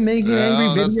would have been making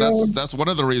angry videos. That's one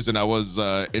of the reasons I was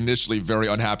initially very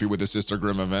unhappy with the Sister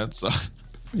Grimm event. So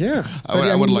yeah,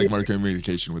 I would like more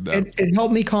communication with them. It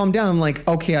helped me calm down. I'm like,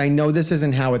 okay, I know this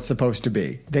isn't how it's supposed to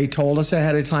be. They told us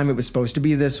ahead of time it was supposed to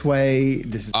be this way.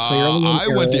 This is clearly. I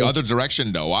went the other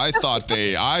direction though. I thought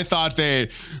they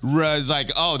was like,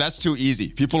 oh, that's too easy.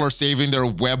 People are saving their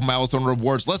web milestone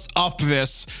rewards. Let's up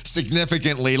this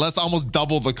significantly. Let's almost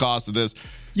double the cost of this.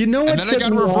 You know what? And then I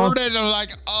got reverted, and I'm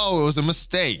like, oh, it was a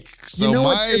mistake. So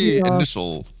my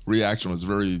initial reaction was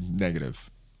very negative.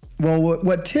 Well,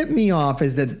 what tipped me off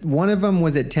is that one of them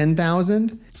was at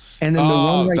 10,000, and then the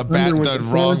one right under was the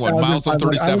wrong one. Milestone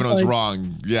 37 was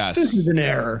wrong. Yes. This is an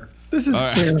error. This is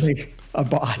clearly a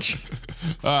botch.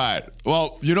 All right.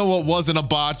 Well, you know what wasn't a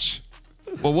botch?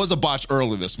 Well, it was a botch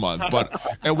early this month,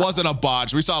 but it wasn't a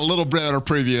botch. We saw a little bit of a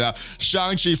preview.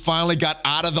 Shang-Chi finally got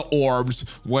out of the orbs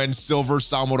when Silver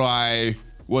Samurai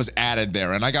was added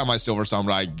there. And I got my Silver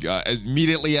Samurai as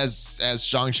immediately as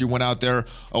Shang-Chi went out there,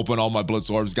 opened all my Blitz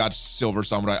orbs, got Silver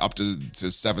Samurai up to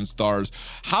 7 stars.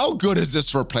 How good is this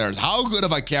for players? How good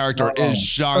of a character is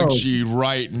Shang-Chi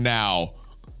right now?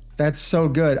 That's so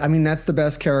good. I mean, that's the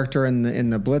best character in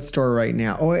the Blitz store right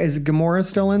now. Oh, is Gamora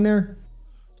still in there?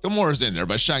 Gamora's in there,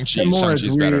 but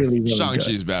Shang-Chi's better. Really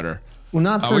Shang-Chi's better. Well,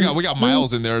 not for we got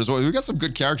Miles in there as well. We got some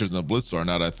good characters in the Blitz store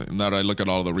now that I look at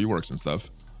all the reworks and stuff.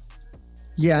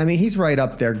 Yeah, I mean, he's right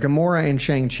up there. Gamora and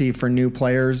Shang-Chi for new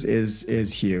players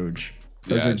is huge.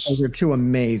 Those are two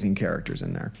amazing characters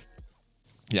in there.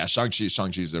 Yeah,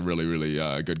 Shang-Chi's a really, really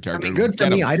good character. I mean, good for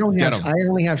me. I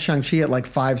only have Shang-Chi at like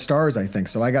 5 stars, I think.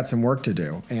 So I got some work to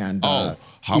do. And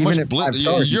how much blitz?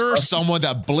 You're someone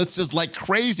that blitzes like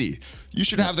crazy. You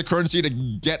should have the currency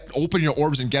to open your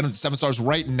orbs and get them to 7 stars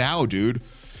right now, dude.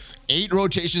 8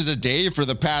 rotations a day for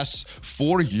the past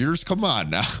 4 years. Come on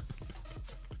now.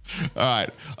 All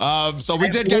right. So we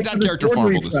did get that character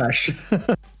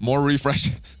farmable. More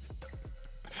refresh.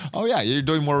 Oh, yeah, you're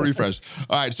doing more refresh.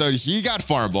 All right, so he got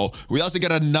farmable. We also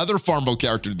got another farmable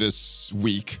character this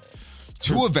week.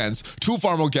 2 events, 2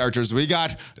 farmable characters. We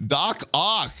got Doc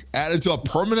Ock added to a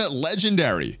permanent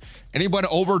legendary. Anybody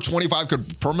over 25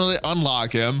 could permanently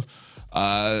unlock him.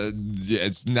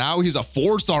 It's now he's a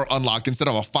 4-star unlock instead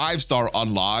of a 5-star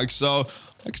unlock. So,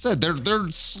 like I said, they're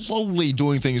slowly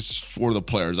doing things for the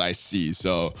players, I see.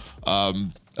 So,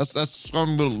 I'm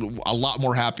a lot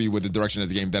more happy with the direction of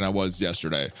the game than I was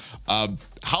yesterday.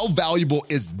 How valuable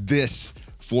is this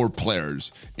for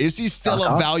players? Is he still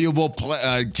a valuable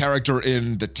character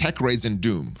in the tech raids in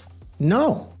Doom?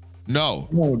 No,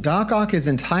 Doc Ock is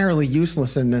entirely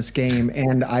useless in this game,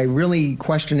 and I really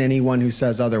question anyone who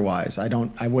says otherwise.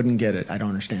 I wouldn't get it. I don't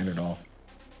understand it all.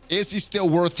 Is he still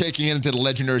worth taking into the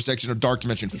legendary section of Dark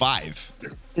Dimension 5?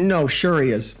 No, sure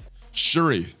he is.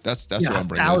 Shuri, that's what I'm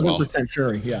bringing as well. 1,000%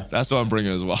 Shuri, yeah. That's what I'm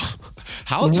bringing as well.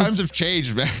 How times have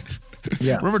changed, man.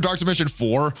 Yeah. Remember Dark Dimension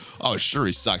 4? Oh,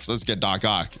 Shuri sucks. Let's get Doc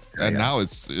Ock. And now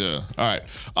it's, All right.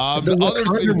 The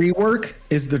Wakanda rework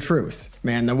is the truth,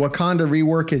 man. The Wakanda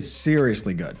rework is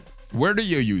seriously good. Where do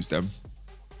you use them?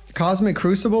 Cosmic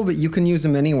Crucible, but you can use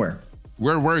them anywhere.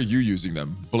 Where are you using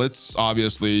them? Blitz,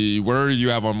 obviously. Where do you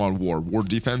have them on War? War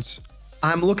Defense?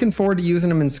 I'm looking forward to using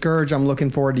them in Scourge. I'm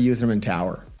looking forward to using them in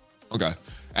Tower. Okay.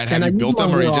 And have you built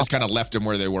them, or you just kind of left them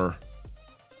where they were?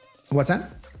 What's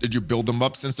that? Did you build them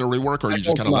up since their rework, or you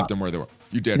just kind of left them where they were?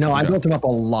 You did. No, okay. I built them up a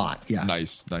lot. Yeah.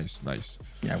 Nice.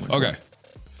 Yeah. Okay.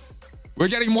 We're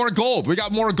getting more gold. We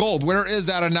got more gold. Where is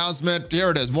that announcement? Here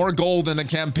it is. More gold in the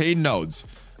campaign nodes.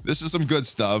 This is some good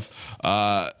stuff.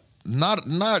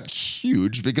 Not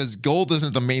huge, because gold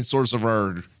isn't the main source of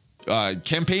our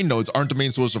campaign nodes aren't the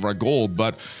main source of our gold,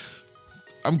 but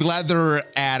I'm glad they're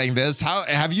adding this. How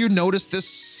have you noticed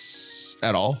this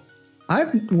at all?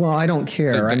 I don't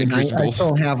care. I mean, I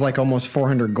still have like almost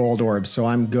 400 gold orbs, so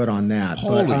I'm good on that.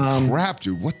 Holy crap,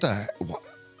 dude! What the? What?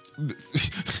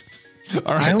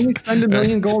 All right. I only spend 1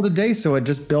 million gold a day, so it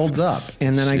just builds up,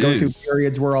 and then I go through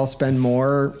periods where I'll spend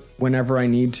more whenever I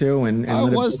need to. And I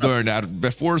was doing that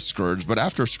before Scourge, but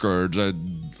after Scourge, I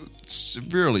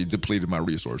severely depleted my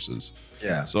resources.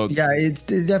 Yeah. So yeah, it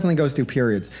definitely goes through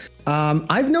periods.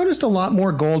 I've noticed a lot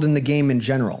more gold in the game in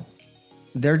general.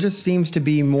 There just seems to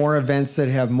be more events that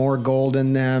have more gold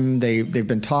in them. They've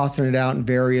been tossing it out in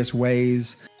various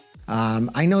ways.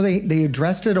 I know they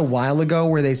addressed it a while ago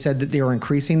where they said that they were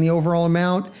increasing the overall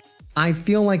amount. I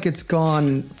feel like it's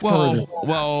gone further.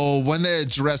 Well, when they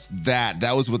addressed that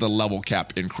was with a level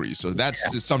cap increase. So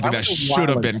that's something that should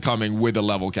have been coming with a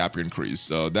level cap increase.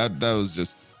 So that was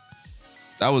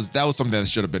something that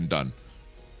should have been done.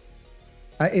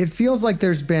 It feels like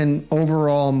there's been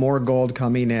overall more gold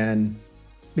coming in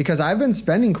because I've been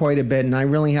spending quite a bit and I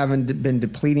really haven't been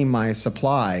depleting my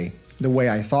supply the way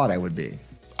I thought I would be.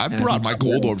 I brought my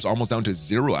gold orbs almost down to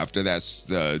 0 after that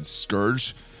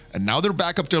Scourge, and now they're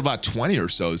back up to about 20 or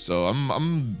so. So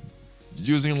I'm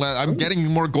getting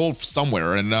more gold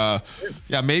somewhere, and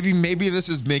maybe this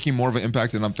is making more of an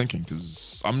impact than I'm thinking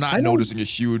because I'm not noticing a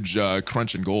huge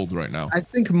crunch in gold right now. I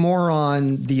think more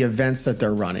on the events that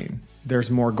they're running.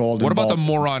 There's more gold. What about the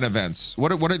moron events?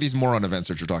 What are these moron events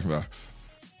that you're talking about?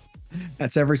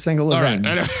 That's every single event.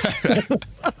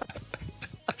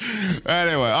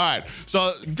 Anyway, all right.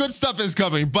 So good stuff is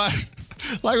coming, but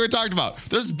like we talked about,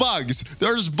 there's bugs.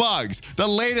 The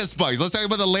latest bugs. Let's talk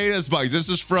about the latest bugs. This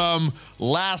is from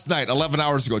last night, 11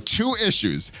 hours ago. 2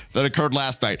 issues that occurred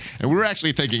last night. And we were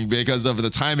actually thinking, because of the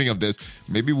timing of this,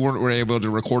 maybe we weren't able to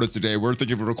record it today. We're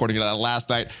thinking of recording it last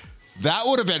night. That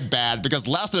would have been bad because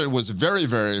last night was very,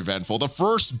 very eventful. The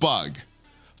first bug,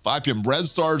 5 p.m. Red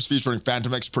Stars featuring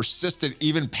Phantom X persisted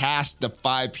even past the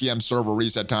 5 p.m. server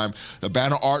reset time. The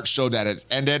banner art showed that it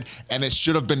ended, and it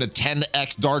should have been the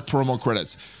 10x Dark promo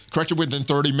credits. Corrected within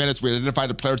 30 minutes. We identified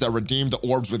the players that redeemed the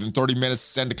orbs within 30 minutes,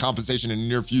 send the compensation in the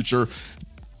near future.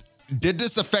 Did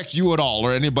this affect you at all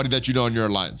or anybody that you know in your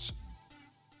alliance?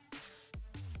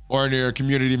 Or in your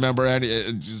community member?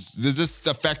 Does this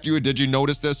affect you? Did you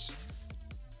notice this?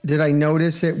 Did I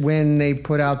notice it when they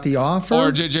put out the offer?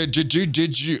 Or did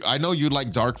you? I know you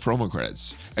like dark promo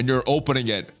credits, and you're opening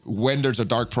it when there's a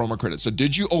dark promo credit. So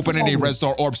did you open any Red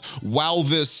Star orbs while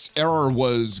this error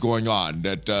was going on?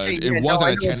 That it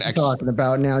wasn't a 10x. Talking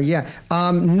about now, yeah.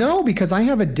 No, because I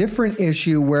have a different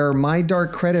issue where my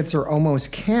dark credits are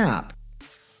almost capped.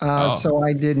 So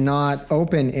I did not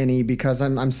open any because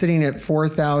I'm sitting at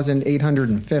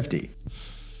 4,850.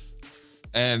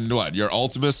 And what? Your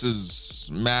Ultimus is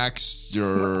max.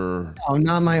 No,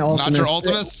 not my Ultimus. Not your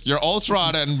Ultimus. Your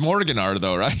Ultron and Morgan are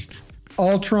though, right?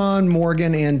 Ultron,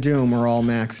 Morgan, and Doom are all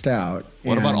maxed out.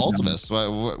 What about Ultimus?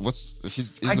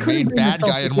 He's the main bad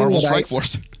guy in Marvel Strike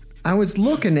Force. I was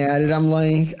looking at it. I'm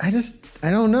like,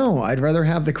 I don't know. I'd rather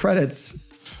have the credits.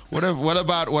 What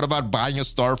about buying a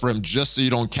star for him just so you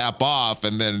don't cap off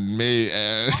and then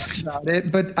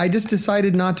But I just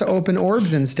decided not to open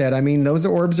orbs instead. I mean, those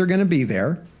orbs are going to be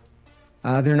there.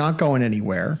 They're not going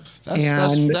anywhere.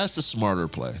 That's the smarter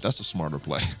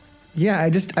play. Yeah, I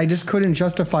just couldn't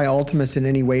justify Ultimus in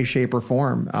any way, shape, or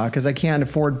form because I can't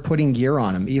afford putting gear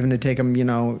on him, even to take him,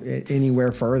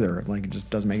 anywhere further. Like, it just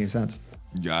doesn't make any sense.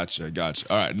 Gotcha.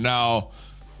 All right, now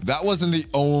that wasn't the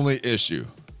only issue.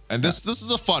 And this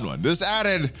is a fun one. This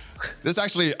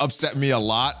actually upset me a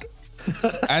lot.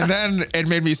 And then it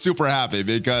made me super happy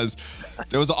because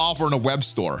there was an offer in a web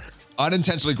store,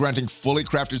 unintentionally granting fully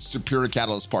crafted superior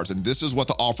catalyst parts. And this is what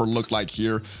the offer looked like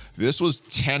here. This was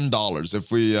 $10.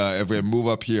 If we move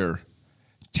up here,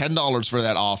 $10 for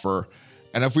that offer.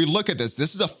 And if we look at this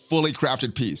is a fully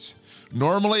crafted piece.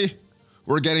 Normally,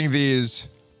 we're getting these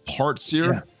parts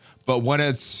here, but when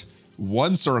it's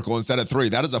 1 circle instead of 3.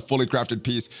 That is a fully crafted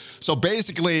piece. So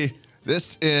basically,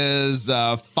 this is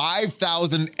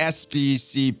 5,000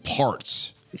 SBC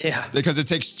parts. Yeah. Because it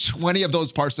takes 20 of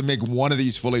those parts to make one of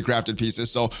these fully crafted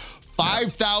pieces. So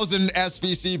 5,000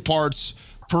 SBC parts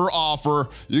per offer.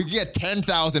 You can get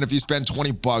 10,000 if you spend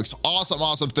 $20.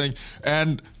 Awesome thing.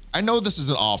 And I know this is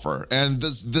an offer, and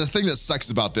the thing that sucks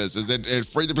about this is that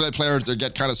free-to-play players, they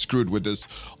get kind of screwed with this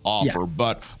offer. Yeah.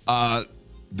 But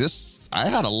I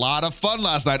had a lot of fun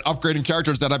last night upgrading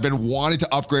characters that I've been wanting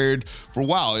to upgrade for a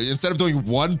while. Instead of doing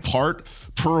 1 part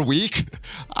per week,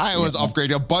 I was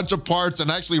upgrading a bunch of parts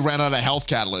and actually ran out of health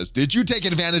catalyst. Did you take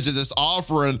advantage of this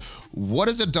offer, and what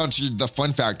has it done to the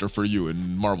fun factor for you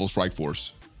in Marvel Strike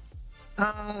Force?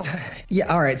 Yeah,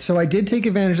 all right. So I did take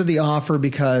advantage of the offer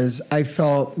because I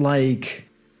felt like,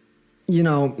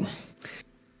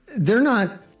 they're not...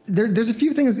 There's a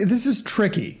few things. This is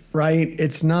tricky, right?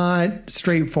 It's not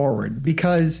straightforward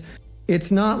because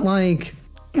it's not like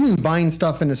buying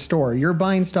stuff in a store. You're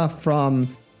buying stuff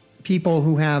from people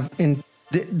who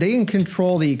they can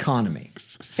control the economy.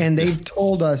 And they've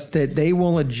told us that they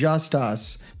will adjust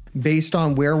us based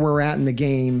on where we're at in the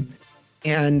game.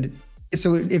 And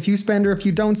so if you spend or if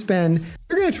you don't spend,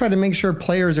 they're going to try to make sure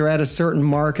players are at a certain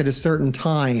mark at a certain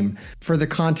time for the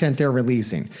content they're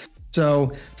releasing.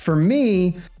 So for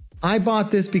me, I bought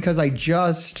this because I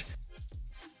just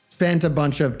spent a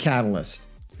bunch of catalysts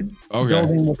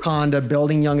building Wakanda,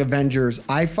 building Young Avengers.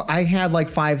 I had like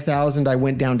 5,000. I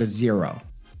went down to 0.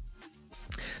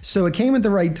 So it came at the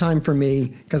right time for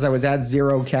me because I was at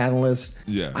 0 Catalyst.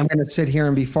 Yeah. I'm going to sit here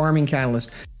and be farming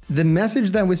Catalyst. The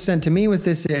message that was sent to me with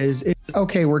this is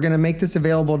okay, we're going to make this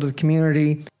available to the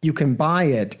community. You can buy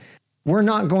it. We're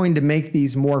not going to make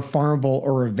these more farmable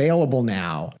or available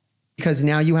now because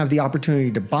now you have the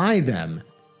opportunity to buy them.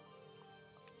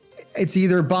 It's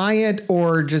either buy it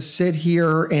or just sit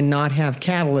here and not have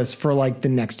Catalyst for like the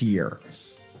next year.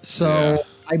 So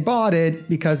I bought it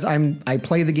because I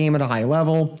play the game at a high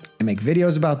level. I make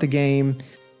videos about the game.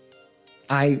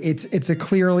 It's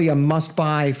clearly a must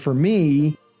buy for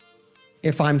me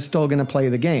if I'm still going to play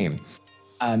the game.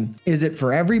 Is it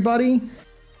for everybody?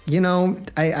 You know,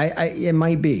 it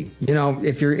might be. You know,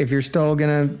 if you're still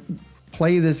going to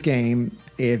play this game,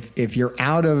 if you're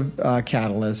out of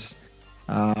Catalyst.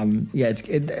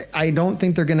 I don't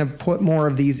think they're going to put more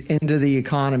of these into the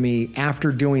economy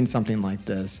after doing something like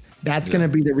this. That's going to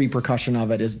be the repercussion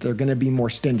of it, is they're going to be more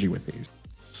stingy with these.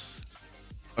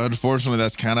 Unfortunately,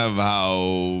 that's kind of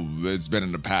how it's been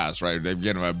in the past, right? They've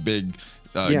given a big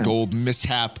gold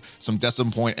mishap, some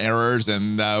decimal point errors,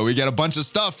 and we get a bunch of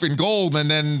stuff in gold, and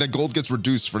then the gold gets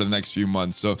reduced for the next few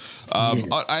months. So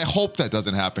I hope that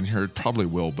doesn't happen here. It probably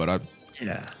will, but I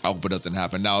hope it doesn't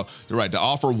happen. Now, you're right. The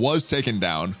offer was taken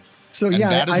down. So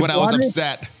that is when I was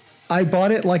upset. I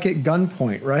bought it like at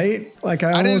gunpoint, right? Like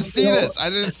I didn't see this. I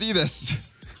didn't see this.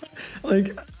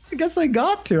 Like, I guess I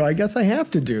got to. I guess I have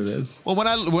to do this. Well, when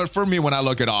I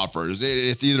look at offers,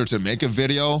 it's either to make a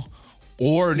video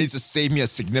or it needs to save me a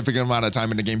significant amount of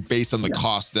time in the game based on the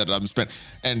cost that I'm spent.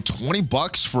 And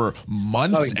 $20 for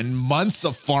months and months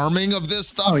of farming of this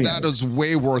stuff, that is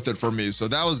way worth it for me. So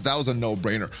that was a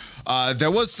no-brainer.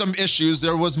 There was some issues.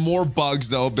 There was more bugs,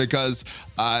 though, because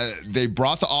they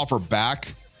brought the offer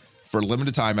back for a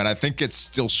limited time, and I think it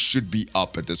still should be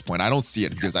up at this point. I don't see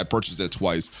it because I purchased it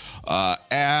twice. So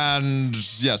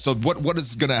what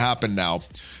is going to happen now?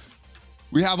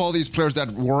 We have all these players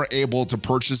that were able to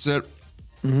purchase it.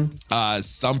 Mm-hmm.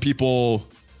 Some people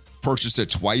purchased it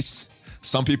twice.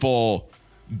 Some people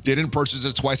didn't purchase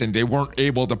it twice and they weren't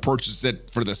able to purchase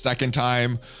it for the second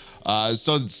time.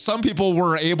 So some people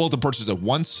were able to purchase it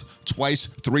once, twice,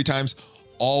 3 times,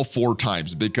 all 4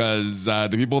 times because the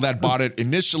people that bought it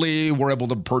initially were able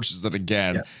to purchase it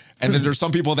again. Yeah. And then there's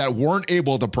some people that weren't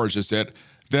able to purchase it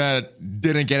that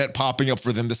didn't get it popping up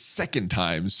for them the second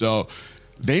time. So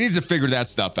they need to figure that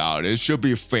stuff out. It should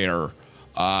be fair.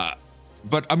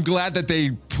 But I'm glad that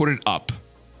they put it up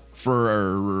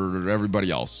for everybody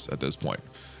else at this point.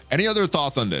 Any other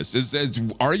thoughts on this?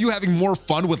 Are you having more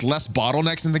fun with less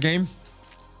bottlenecks in the game?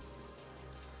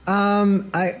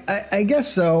 I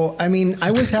guess so. I mean, I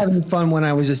was having fun when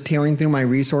I was just tearing through my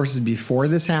resources before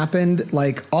this happened.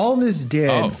 Like, all this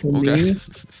did for me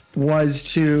was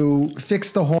to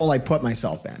fix the hole I put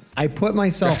myself in. I put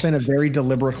myself in a very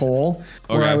deliberate hole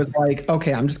where I was like,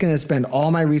 okay, I'm just going to spend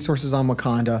all my resources on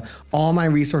Wakanda, all my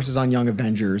resources on Young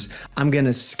Avengers. I'm going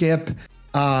to skip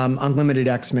Unlimited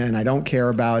X-Men. I don't care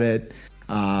about it.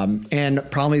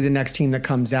 And probably the next team that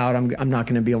comes out, I'm not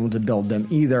going to be able to build them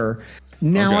either.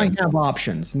 Now I have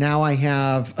options. Now I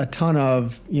have a ton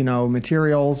of,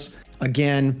 materials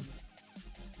again,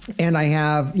 and I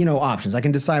have, options. I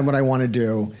can decide what I want to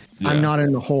do. Yeah. I'm not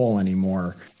in the hole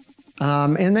anymore.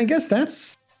 And I guess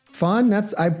that's fun.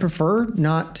 I prefer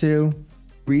not to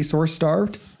resource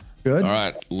starved. Good. All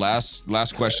right.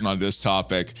 Last question on this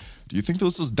topic. Do you think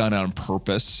this was done on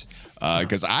purpose?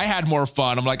 Because I had more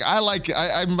fun. I'm like,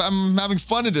 I'm having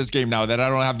fun in this game now that I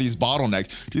don't have these bottlenecks.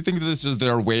 Do you think this is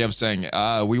their way of saying,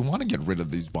 we want to get rid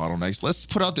of these bottlenecks? Let's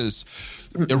put out this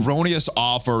erroneous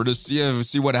offer to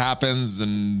see what happens,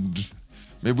 and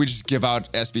maybe we just give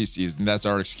out SBCs, and that's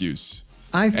our excuse.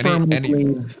 I firmly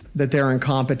believe that they're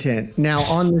incompetent. Now,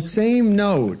 on the same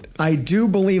note, I do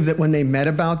believe that when they met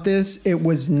about this, there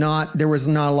was not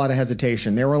a lot of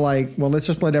hesitation. They were like, well, let's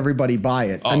just let everybody buy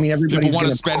it. I mean, everybody want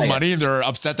to spend money and they're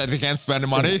upset that they can't spend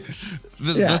money.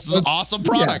 This is an awesome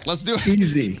product. Let's do it.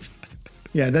 Easy.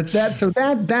 Yeah,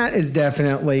 that is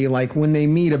definitely like when they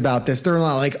meet about this, they're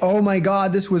not like, oh my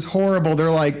God, this was horrible.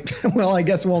 They're like, well, I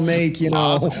guess we'll make,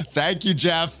 Awesome. Thank you,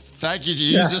 Jeff. Thank you.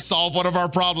 You just solved one of our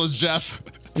problems, Jeff.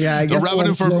 Yeah, I the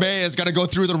revenue for May is going to go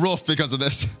through the roof because of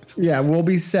this. Yeah, we'll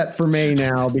be set for May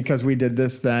now because we did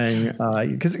this thing.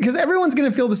 Because everyone's going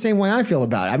to feel the same way I feel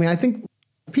about it. I mean, I think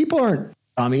people aren't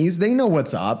dummies. They know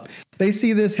what's up. They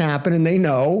see this happen and they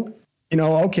know,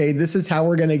 okay, this is how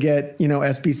we're going to get,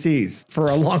 SBCs for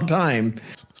a long time.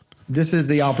 this is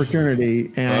the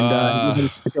opportunity, and you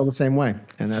feel the same way.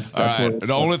 And that's all right. what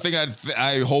The only thing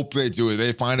I hope they do is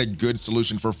they find a good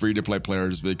solution for free to play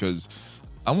players, because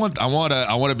I want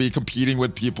to be competing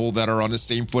with people that are on the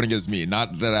same footing as me,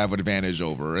 not that I have an advantage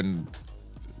over. And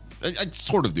I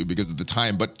sort of do because of the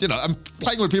time, but I'm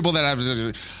playing with people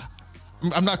that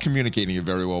I'm not communicating it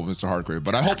very well, Mr. Hargrave,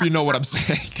 but I hope you know what I'm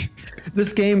saying.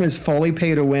 This game is fully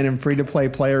pay to win, and free to play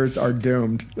players are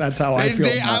doomed. That's how I feel.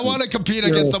 I want to compete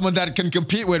against someone that can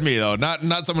compete with me, though,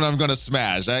 not someone I'm going to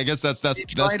smash. I guess that's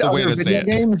the way to say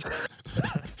games?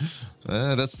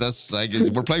 it. I guess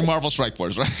we're playing Marvel Strike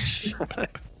Force, right?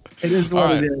 It is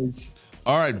what it is.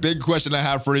 All right, big question I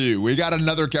have for you. We got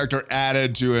another character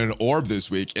added to an orb this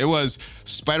week. It was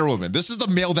Spider-Woman. This is the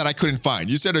mail that I couldn't find.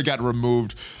 You said it got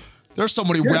removed. There's so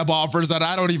many web offers that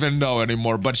I don't even know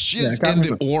anymore, but she is in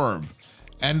the orb.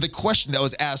 And the question that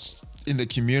was asked in the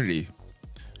community,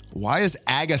 why is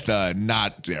Agatha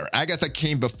not there? Agatha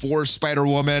came before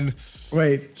Spider-Woman.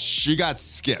 Wait. She got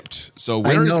skipped. So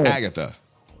where is Agatha?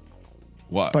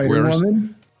 What?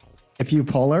 Spider-Woman? If you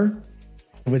pull her,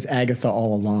 it was Agatha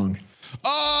all along.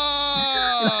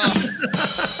 Oh!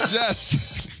 Yes.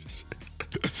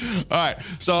 All right,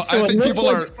 so I it think looks people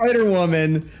like are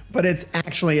Spider-Woman, but it's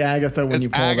actually Agatha when you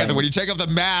pull Agatha. them. When you take off the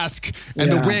mask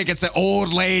and the wig, it's the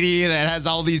old lady that has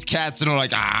all these cats, and they're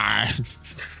like, ah.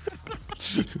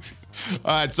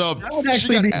 All right, so that would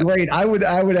actually be great. I would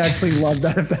actually love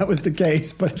that if that was the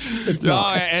case, but it's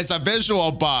not. No, it's a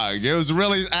visual bug. It was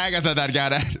really Agatha that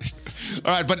got it.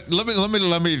 All right, but let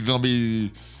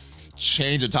me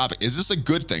change the topic. Is this a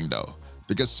good thing though?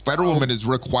 Because Spider-Woman is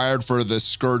required for the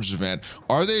Scourge event.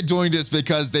 Are they doing this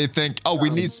because they think, we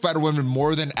need Spider-Woman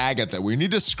more than Agatha? We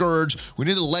need a Scourge. We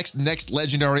need a next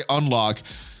legendary unlock.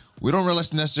 We don't really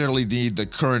necessarily need the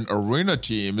current arena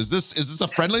team. Is this a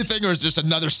friendly thing, or is this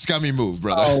another scummy move,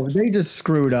 brother? Oh, they just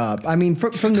screwed up. I mean,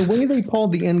 from the way they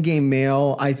pulled the in-game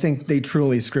mail, I think they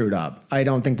truly screwed up. I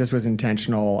don't think this was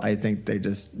intentional. I think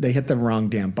they hit the wrong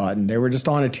damn button. They were just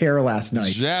on a tear last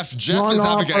night. Jeff is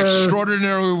having an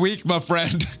extraordinary week, my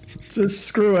friend. Just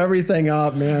screw everything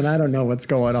up, man. I don't know what's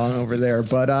going on over there,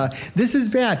 but this is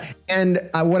bad. And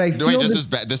what I feel this is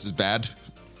bad. This is bad.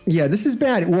 Yeah, this is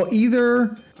bad. Well,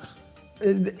 either.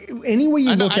 Any way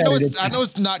you look at it, I know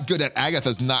it's not good that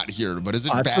Agatha's not here, but is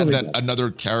it bad that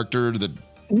another character that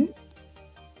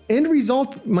end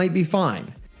result might be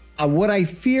fine? What I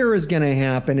fear is going to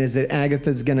happen is that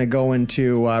Agatha's going to go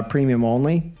into premium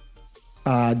only,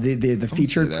 the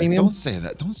featured premium. Don't say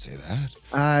that. Don't say that.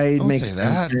 Don't say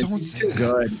that. Don't say that.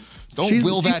 Good. Don't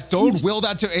will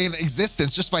that to an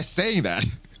existence just by saying that.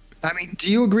 I mean,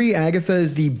 do you agree Agatha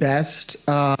is the best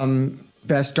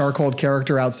Darkhold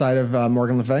character outside of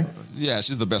Morgan Le Fay? Yeah,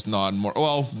 she's the best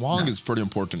Wong is pretty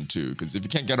important too, because if you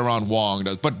can't get around Wong,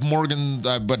 but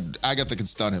Agatha can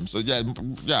stun him. So yeah,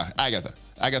 Agatha.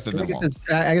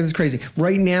 Agatha's crazy.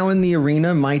 Right now in the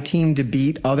arena, my team to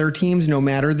beat other teams, no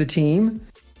matter the team,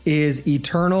 is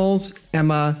Eternals,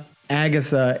 Emma,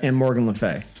 Agatha, and Morgan Le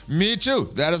Fay. Me too.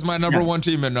 That is my number one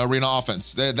team in arena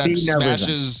offense. That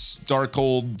smashes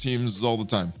Darkhold teams all the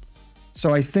time.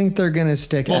 So I think they're going to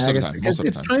stick Agatha.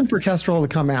 It's time for Kestrel to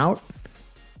come out.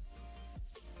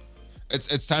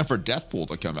 It's time for Deathpool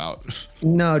to come out.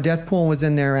 No, Deathpool was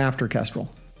in there after Kestrel.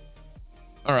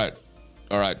 All right.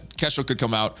 Kestrel could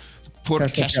come out.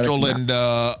 Put Kestrel in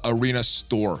the arena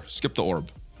store. Skip the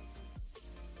orb.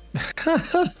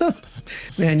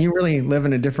 Man, you really live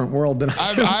in a different world than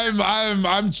I do.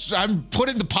 I'm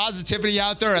putting the positivity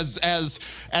out there as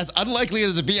unlikely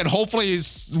as it be, and hopefully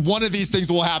one of these things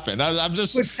will happen. I'm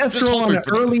just put Kestrel on an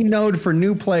early node for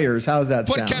new players. How's that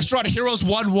sound? Put Kestrel on Heroes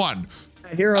 1-1.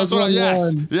 Heroes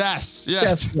 1-1. Yes.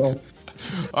 Kestrel.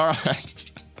 All right.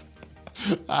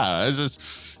 It's just.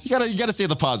 You gotta say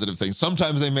the positive things.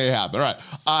 Sometimes they may happen. All right.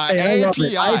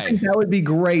 API. I think that would be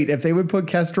great if they would put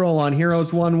Kestrel on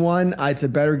Heroes 1-1. It's a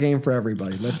better game for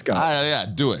everybody. Let's go.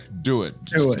 Do it.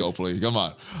 Scopely. Come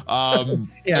on.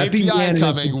 Yeah, API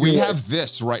coming. We have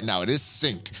this right now. It is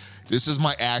synced. This is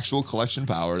my actual collection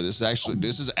power. This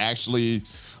is actually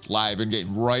live in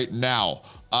game right now.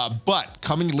 But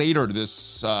coming later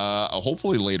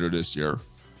hopefully later this year.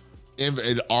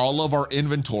 In all of our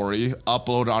inventory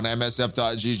uploaded on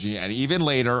msf.gg, and even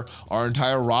later, our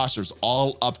entire roster's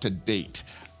all up to date.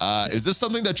 Is this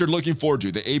something that you're looking forward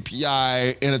to, the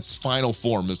API in its final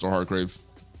form, Mr. Hargrave?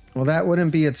 Well, that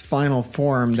wouldn't be its final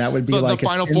form. That would be the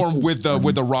final form with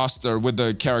the roster, with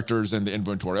the characters and the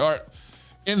inventory, or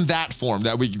in that form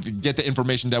that we get the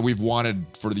information that we've wanted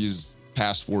for these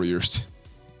past 4 years.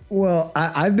 Well,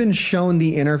 I've been shown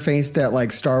the interface that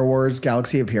like Star Wars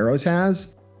Galaxy of Heroes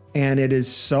has. and it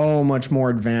is so much more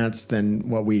advanced than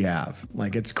what we have.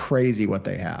 Like, it's crazy what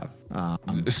they have.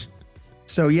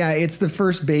 So yeah, it's the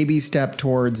first baby step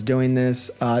towards doing this.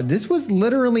 This was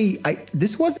literally,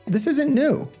 this isn't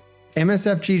new.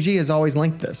 MSFGG has always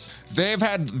linked this.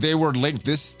 They were linked.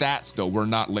 This stats though were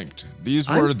not linked. These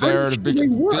were there. They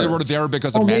were there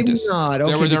because of maybe Mantis. not.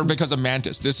 Okay. They were there because of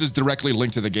Mantis. This is directly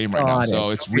linked to the game right now,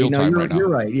 so it's real no, time right now. You're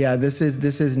right. Yeah, this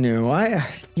is new.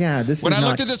 When I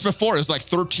looked at this before, it was like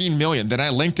 13 million. Then I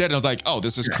linked it and I was like, oh,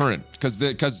 this is current because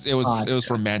it was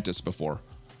from Mantis before.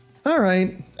 All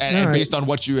right. And based on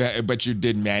what you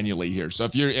did manually here. So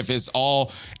if it's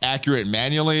all accurate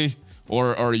manually,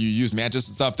 or you use Mantis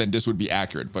and stuff, then this would be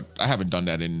accurate. But I haven't done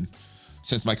that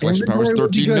since my collection power was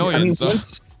 13 million. I mean, so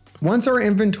once our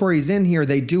inventory's in here,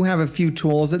 they do have a few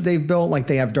tools that they've built, like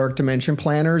they have dark dimension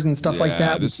planners and stuff like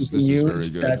that. This is very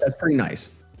good. That's pretty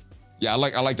nice. Yeah, I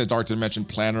like the dark dimension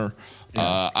planner.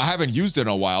 Yeah. I haven't used it in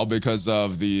a while because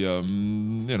of the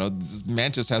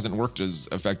Mantis hasn't worked as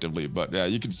effectively. But yeah,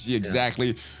 you can see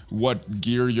exactly what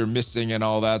gear you're missing and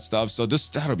all that stuff. So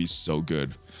that'll be so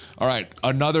good. All right,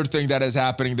 another thing that is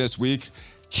happening this week,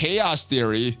 Chaos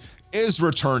Theory is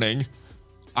returning.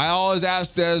 I always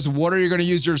ask this, what are you going to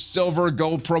use your silver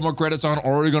gold promo credits on,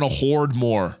 or are you going to hoard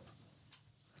more?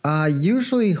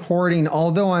 Usually hoarding,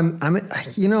 although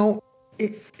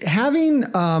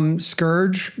having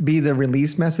Scourge be the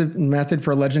release method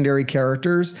for legendary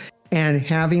characters, and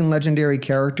having legendary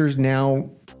characters now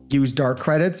use dark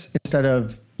credits instead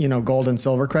of, gold and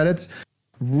silver credits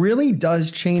really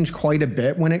does change quite a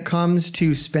bit when it comes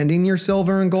to spending your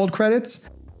silver and gold credits,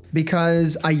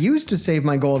 because I used to save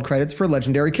my gold credits for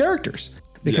legendary characters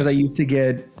because I used to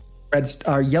get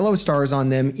yellow stars on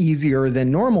them easier than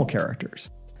normal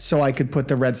characters. So I could put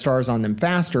the red stars on them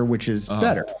faster, which is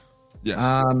better. Yes.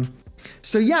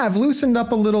 So yeah, I've loosened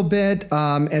up a little bit.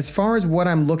 As far as what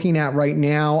I'm looking at right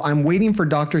now, I'm waiting for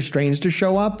Doctor Strange to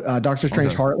show up, Doctor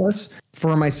Strange Heartless,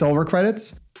 for my silver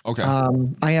credits. Okay.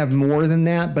 I have more than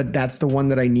that, but that's the one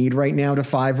that I need right now to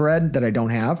 5 red that I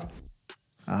don't have.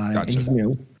 Gotcha. And he's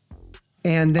new.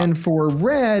 And then for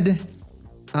red,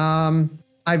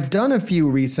 I've done a few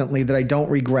recently that I don't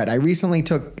regret. I recently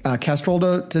took Kestrel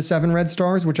to 7 red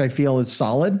stars, which I feel is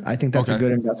solid. I think that's a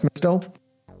good investment still.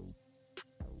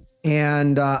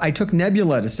 And I took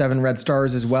Nebula to 7 red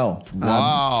stars as well.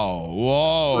 Wow.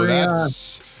 Whoa.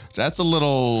 That's a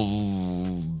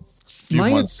little... My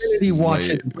Infinity Watch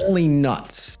is really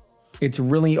nuts. It's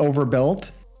really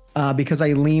overbuilt because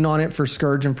I lean on it for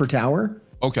Scourge and for Tower.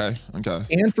 Okay.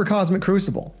 And for Cosmic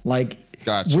Crucible. Like,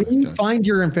 when you find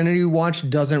your Infinity Watch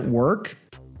doesn't work,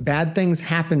 bad things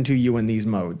happen to you in these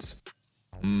modes.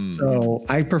 So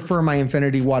I prefer my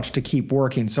Infinity Watch to keep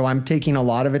working. So I'm taking a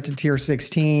lot of it to tier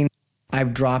 16.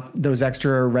 I've dropped those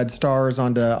extra red stars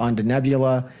onto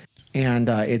Nebula, and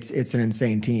it's an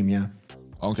insane team. Yeah.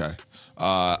 Okay.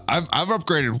 I've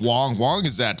upgraded Wong. Wong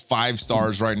is at 5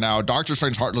 stars right now. Doctor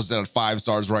Strange Heartless is at 5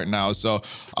 stars right now. So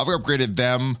I've upgraded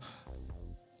them.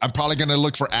 I'm probably going to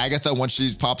look for Agatha once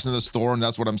she pops in the store, and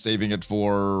that's what I'm saving it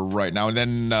for right now. And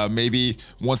then maybe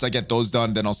once I get those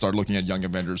done, then I'll start looking at Young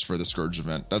Avengers for the Scourge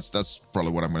event. That's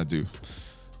probably what I'm going to do.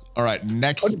 All right,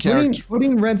 next character.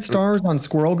 Putting red stars on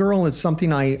Squirrel Girl is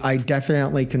something I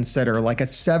definitely consider. Like a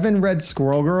 7 red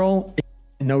Squirrel Girl,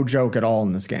 no joke at all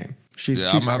in this game.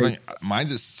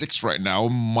 Mine's at 6 right now.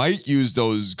 Might use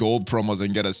those gold promos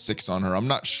and get a 6 on her. I'm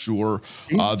not sure.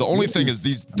 The only thing is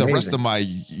the rest of my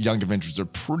Young Avengers are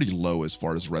pretty low as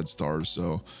far as red stars.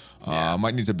 So I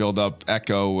might need to build up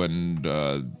Echo and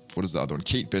what is the other one?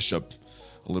 Kate Bishop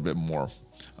a little bit more.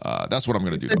 That's what I'm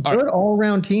going to do. It's a good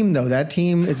all-around team, though. That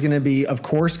team is going to be, of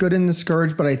course, good in the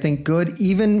Scourge, but I think good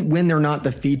even when they're not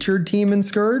the featured team in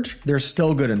Scourge. They're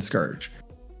still good in Scourge.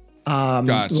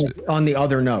 Gotcha. On the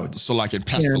other nodes. So like in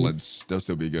Pestilence, they'll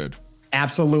still be good.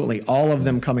 Absolutely. All of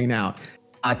them coming out.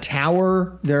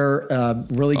 Tower, they're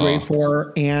really great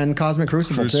for, and Cosmic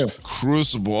Crucible too.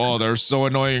 Crucible, oh, they're so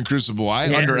annoying in Crucible.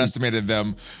 I underestimated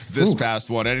them this past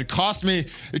one, and it cost me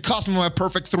my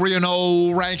perfect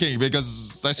 3-0 ranking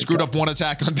because I screwed up one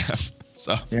attack on them.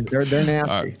 So yeah, they're nasty.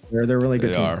 Right. They're really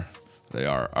good. They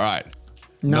are. All right.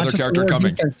 Another character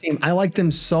coming. Team. I like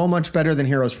them so much better than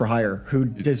Heroes for Hire, who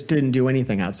just didn't do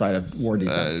anything outside of war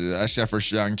defense. Except for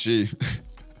Shang-Chi.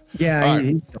 Yeah,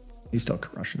 he's still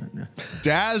crushing it. Yeah.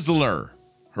 Dazzler,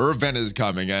 her event is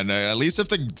coming, and at least if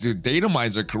the data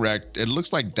mines are correct, it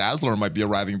looks like Dazzler might be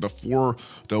arriving before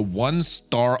the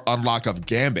 1-star unlock of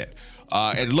Gambit.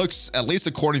 It looks, at least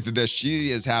according to this, she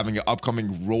is having an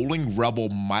upcoming Rolling Rebel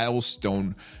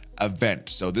milestone event.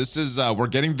 So this is, we're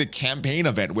getting the campaign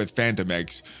event with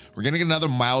Fantomex. We're getting another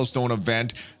milestone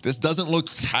event. This doesn't look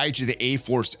tied to the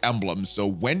A-Force emblem. So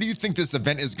when do you think this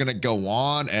event is going to go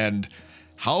on, and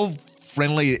how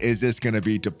friendly is this going to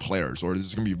be to players? Or is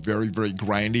this going to be very, very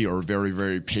grindy or very,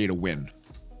 very pay to win?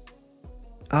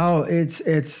 Oh,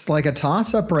 it's like a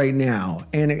toss-up right now.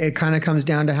 And it kind of comes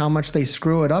down to how much they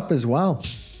screw it up as well.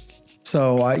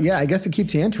 So, yeah, I guess it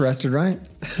keeps you interested, right?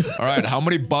 All right. How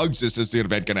many bugs is this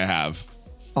event going to have?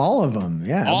 All of them,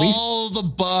 yeah. All the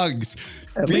bugs.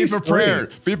 Be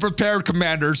prepared. 3. Be prepared,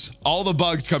 commanders. All the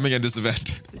bugs coming in this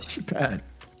event. You bet.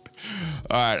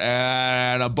 All right.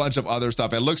 And a bunch of other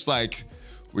stuff. It looks like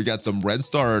we got some Red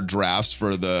Star drafts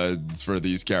for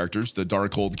these characters, the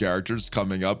Darkhold characters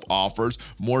coming up, offers,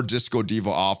 more Disco Diva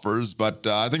offers. But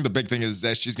I think the big thing is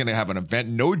that she's going to have an event.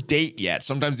 No date yet.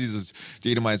 Sometimes these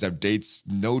data mines have dates.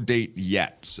 No date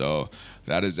yet. So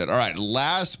that is it. All right.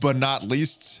 Last but not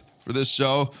least for this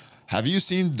show, have you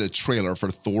seen the trailer for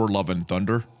Thor Love and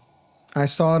Thunder? I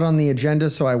saw it on the agenda,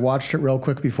 so I watched it real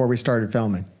quick before we started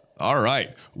filming. All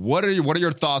right. What are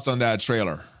your thoughts on that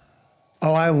trailer?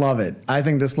 Oh, I love it. I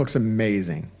think this looks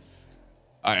amazing.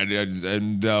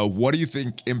 And what do you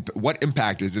think, what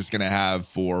impact is this going to have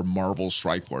for Marvel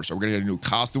Strike Force? Are we going to get a new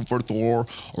costume for Thor?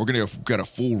 Are we going to get a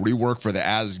full rework for the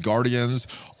Asgardians?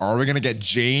 Are we going to get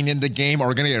Jane in the game? Are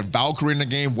we going to get Valkyrie in the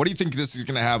game? What do you think this is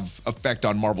going to have effect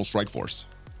on Marvel Strike Force?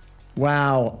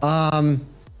 Wow.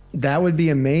 That would be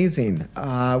amazing.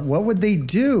 What would they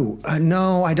do?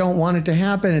 No, I don't want it to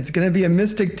happen. It's going to be a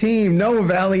Mystic team. No,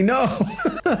 Valley, no.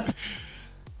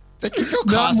 They could go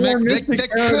cosmic.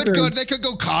 They could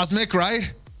go cosmic,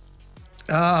 right?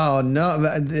 Oh no!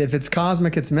 If it's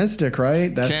cosmic, it's Mystic,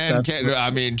 right? I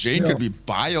mean, Jane could be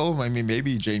bio. I mean,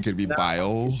 maybe Jane could be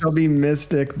bio. She'll be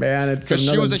Mystic, man. Because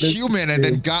she was a human and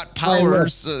then got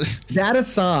powers. That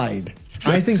aside,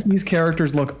 I think these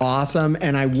characters look awesome,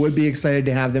 and I would be excited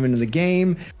to have them into the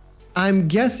game. I'm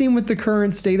guessing with the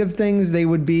current state of things, they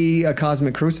would be a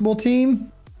Cosmic Crucible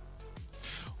team.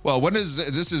 Well,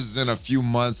 this is in a few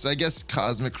months. I guess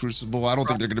Cosmic Crucible, I don't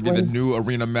think they're going to be the new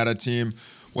Arena meta team.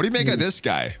 What do you make of this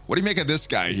guy? What do you make of this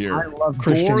guy here? I love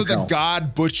Christian Thor Bale. The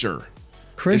God Butcher.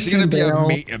 Christian Is he going to Bale,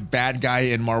 be a bad guy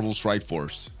in Marvel Strike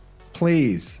Force?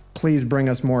 Please bring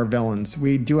us more villains.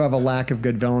 We do have a lack of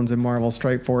good villains in Marvel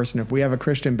Strike Force, and if we have a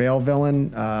Christian Bale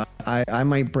villain, I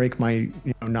might break my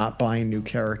not buying new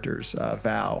characters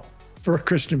vow for a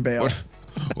Christian Bale.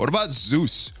 What about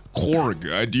Zeus?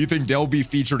 Korg, do you think they'll be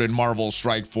featured in Marvel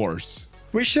Strike Force?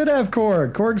 We should have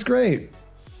Korg. Korg's great.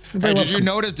 Hey, did you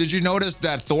notice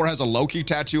that Thor has a Loki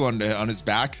tattoo on his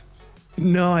back?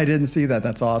 No, I didn't see that.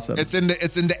 That's awesome. It's in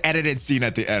the edited scene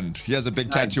at the end. He has a big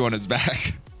tattoo on his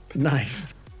back.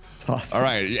 Nice. It's awesome. All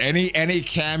right. Any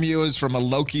cameos from a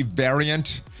Loki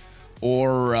variant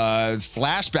or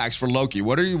flashbacks for Loki?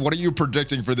 What are you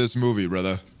predicting for this movie,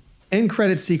 brother? End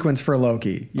credit sequence for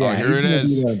Loki. Yeah, here it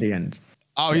is. At the end.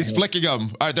 Oh, he's flicking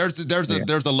him. All right, there's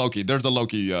the Loki. There's the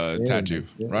Loki tattoo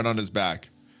right on his back.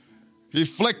 He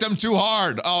flicked them too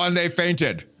hard. Oh, and they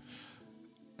fainted.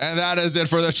 And that is it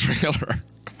for the trailer.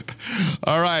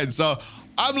 All right, so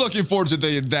I'm looking forward to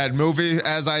that movie,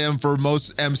 as I am for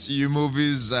most MCU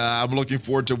movies. I'm looking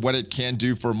forward to what it can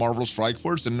do for Marvel Strike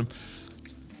Force. And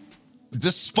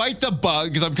despite the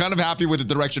bugs, I'm kind of happy with the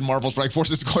direction Marvel Strike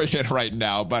Force is going in right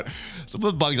now. But some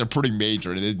of the bugs are pretty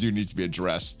major, and they do need to be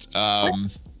addressed.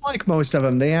 Like most of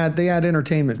them, they add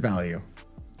entertainment value.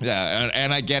 Yeah,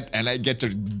 and I get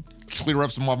to clear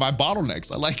up some of my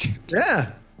bottlenecks. I like it.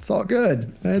 Yeah, it's all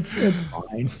good. It's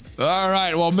fine. All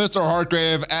right, well, Mr.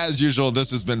 Hartgrave, as usual, this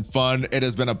has been fun. It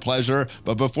has been a pleasure.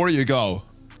 But before you go,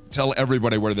 tell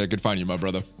everybody where they could find you, my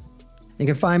brother. You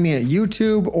can find me at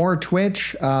YouTube or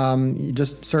Twitch. You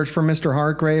just search for Mr.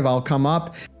 Hartgrave. I'll come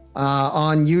up.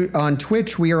 On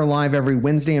Twitch, we are live every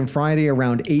Wednesday and Friday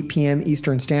around 8 p.m.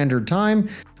 Eastern Standard Time.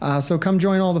 So come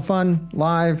join all the fun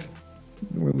live.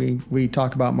 We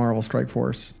talk about Marvel Strike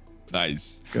Force.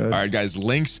 Nice. Good. All right, guys,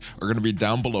 links are going to be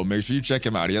down below. Make sure you check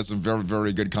him out. He has some very,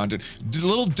 very good content. A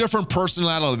little different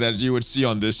personality that you would see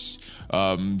on this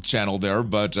channel there,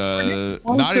 but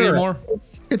not anymore.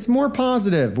 It's more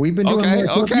positive. We've been doing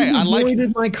more. Okay. I like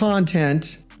my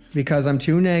content because I'm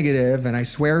too negative and I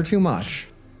swear too much.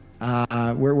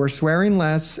 We're swearing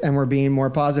less and we're being more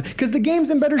positive because the game's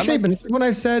in better shape. And this is what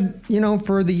I've said,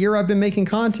 for the year I've been making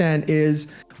content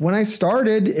is when I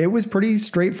started, it was pretty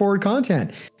straightforward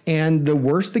content. And the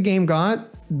worse the game got,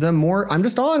 the more I'm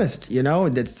just honest,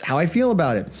 that's how I feel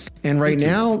about it. And right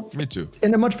now, me too,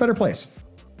 in a much better place.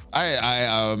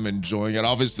 I am enjoying it.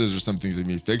 Obviously, there's some things that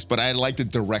need fixed, but I like the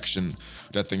direction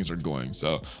that things are going.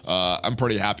 So I'm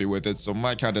pretty happy with it. So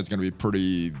my content's going to be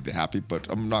pretty happy, but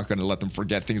I'm not going to let them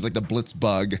forget things like the Blitz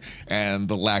bug and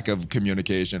the lack of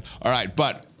communication. All right,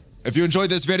 but if you enjoyed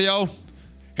this video,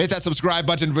 hit that subscribe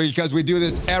button because we do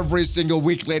this every single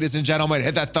week, ladies and gentlemen.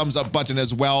 Hit that thumbs up button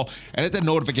as well. And hit the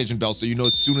notification bell so you know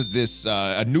as soon as this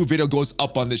a new video goes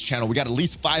up on this channel. We got at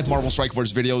least 5 Marvel Strike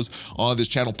Force videos on this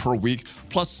channel per week,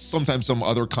 plus sometimes some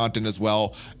other content as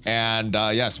well. And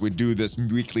yes, we do this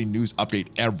weekly news update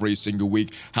every single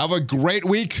week. Have a great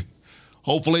week.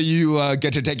 Hopefully you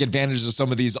get to take advantage of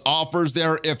some of these offers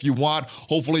there if you want.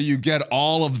 Hopefully you get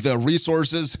all of the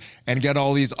resources and get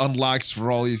all these unlocks for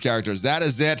all these characters. That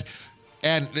is it.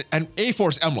 And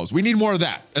A-Force emblems. We need more of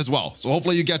that as well. So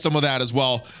hopefully you get some of that as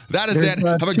well. That is it.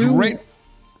 Have a great...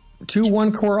 2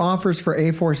 one-core offers for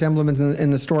A-Force emblems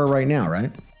in the store right now,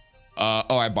 right?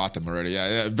 Oh, I bought them already.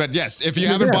 Yeah. But yes, if you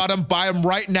haven't bought them, buy them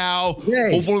right now.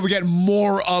 Yay. Hopefully we get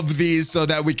more of these so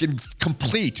that we can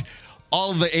complete all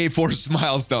of the A-Force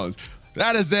milestones.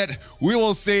 That is it. We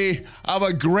will see. Have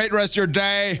a great rest of your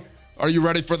day. Are you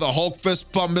ready for the Hulk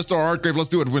fist bump, Mr. Heartgrave? Let's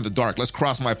do it in the dark. Let's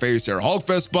cross my face here. Hulk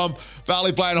fist bump,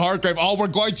 Valley Fly and Heartgrave. Oh, we're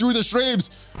going through the streams.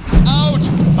 Out.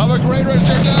 Have a great rest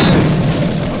of your day.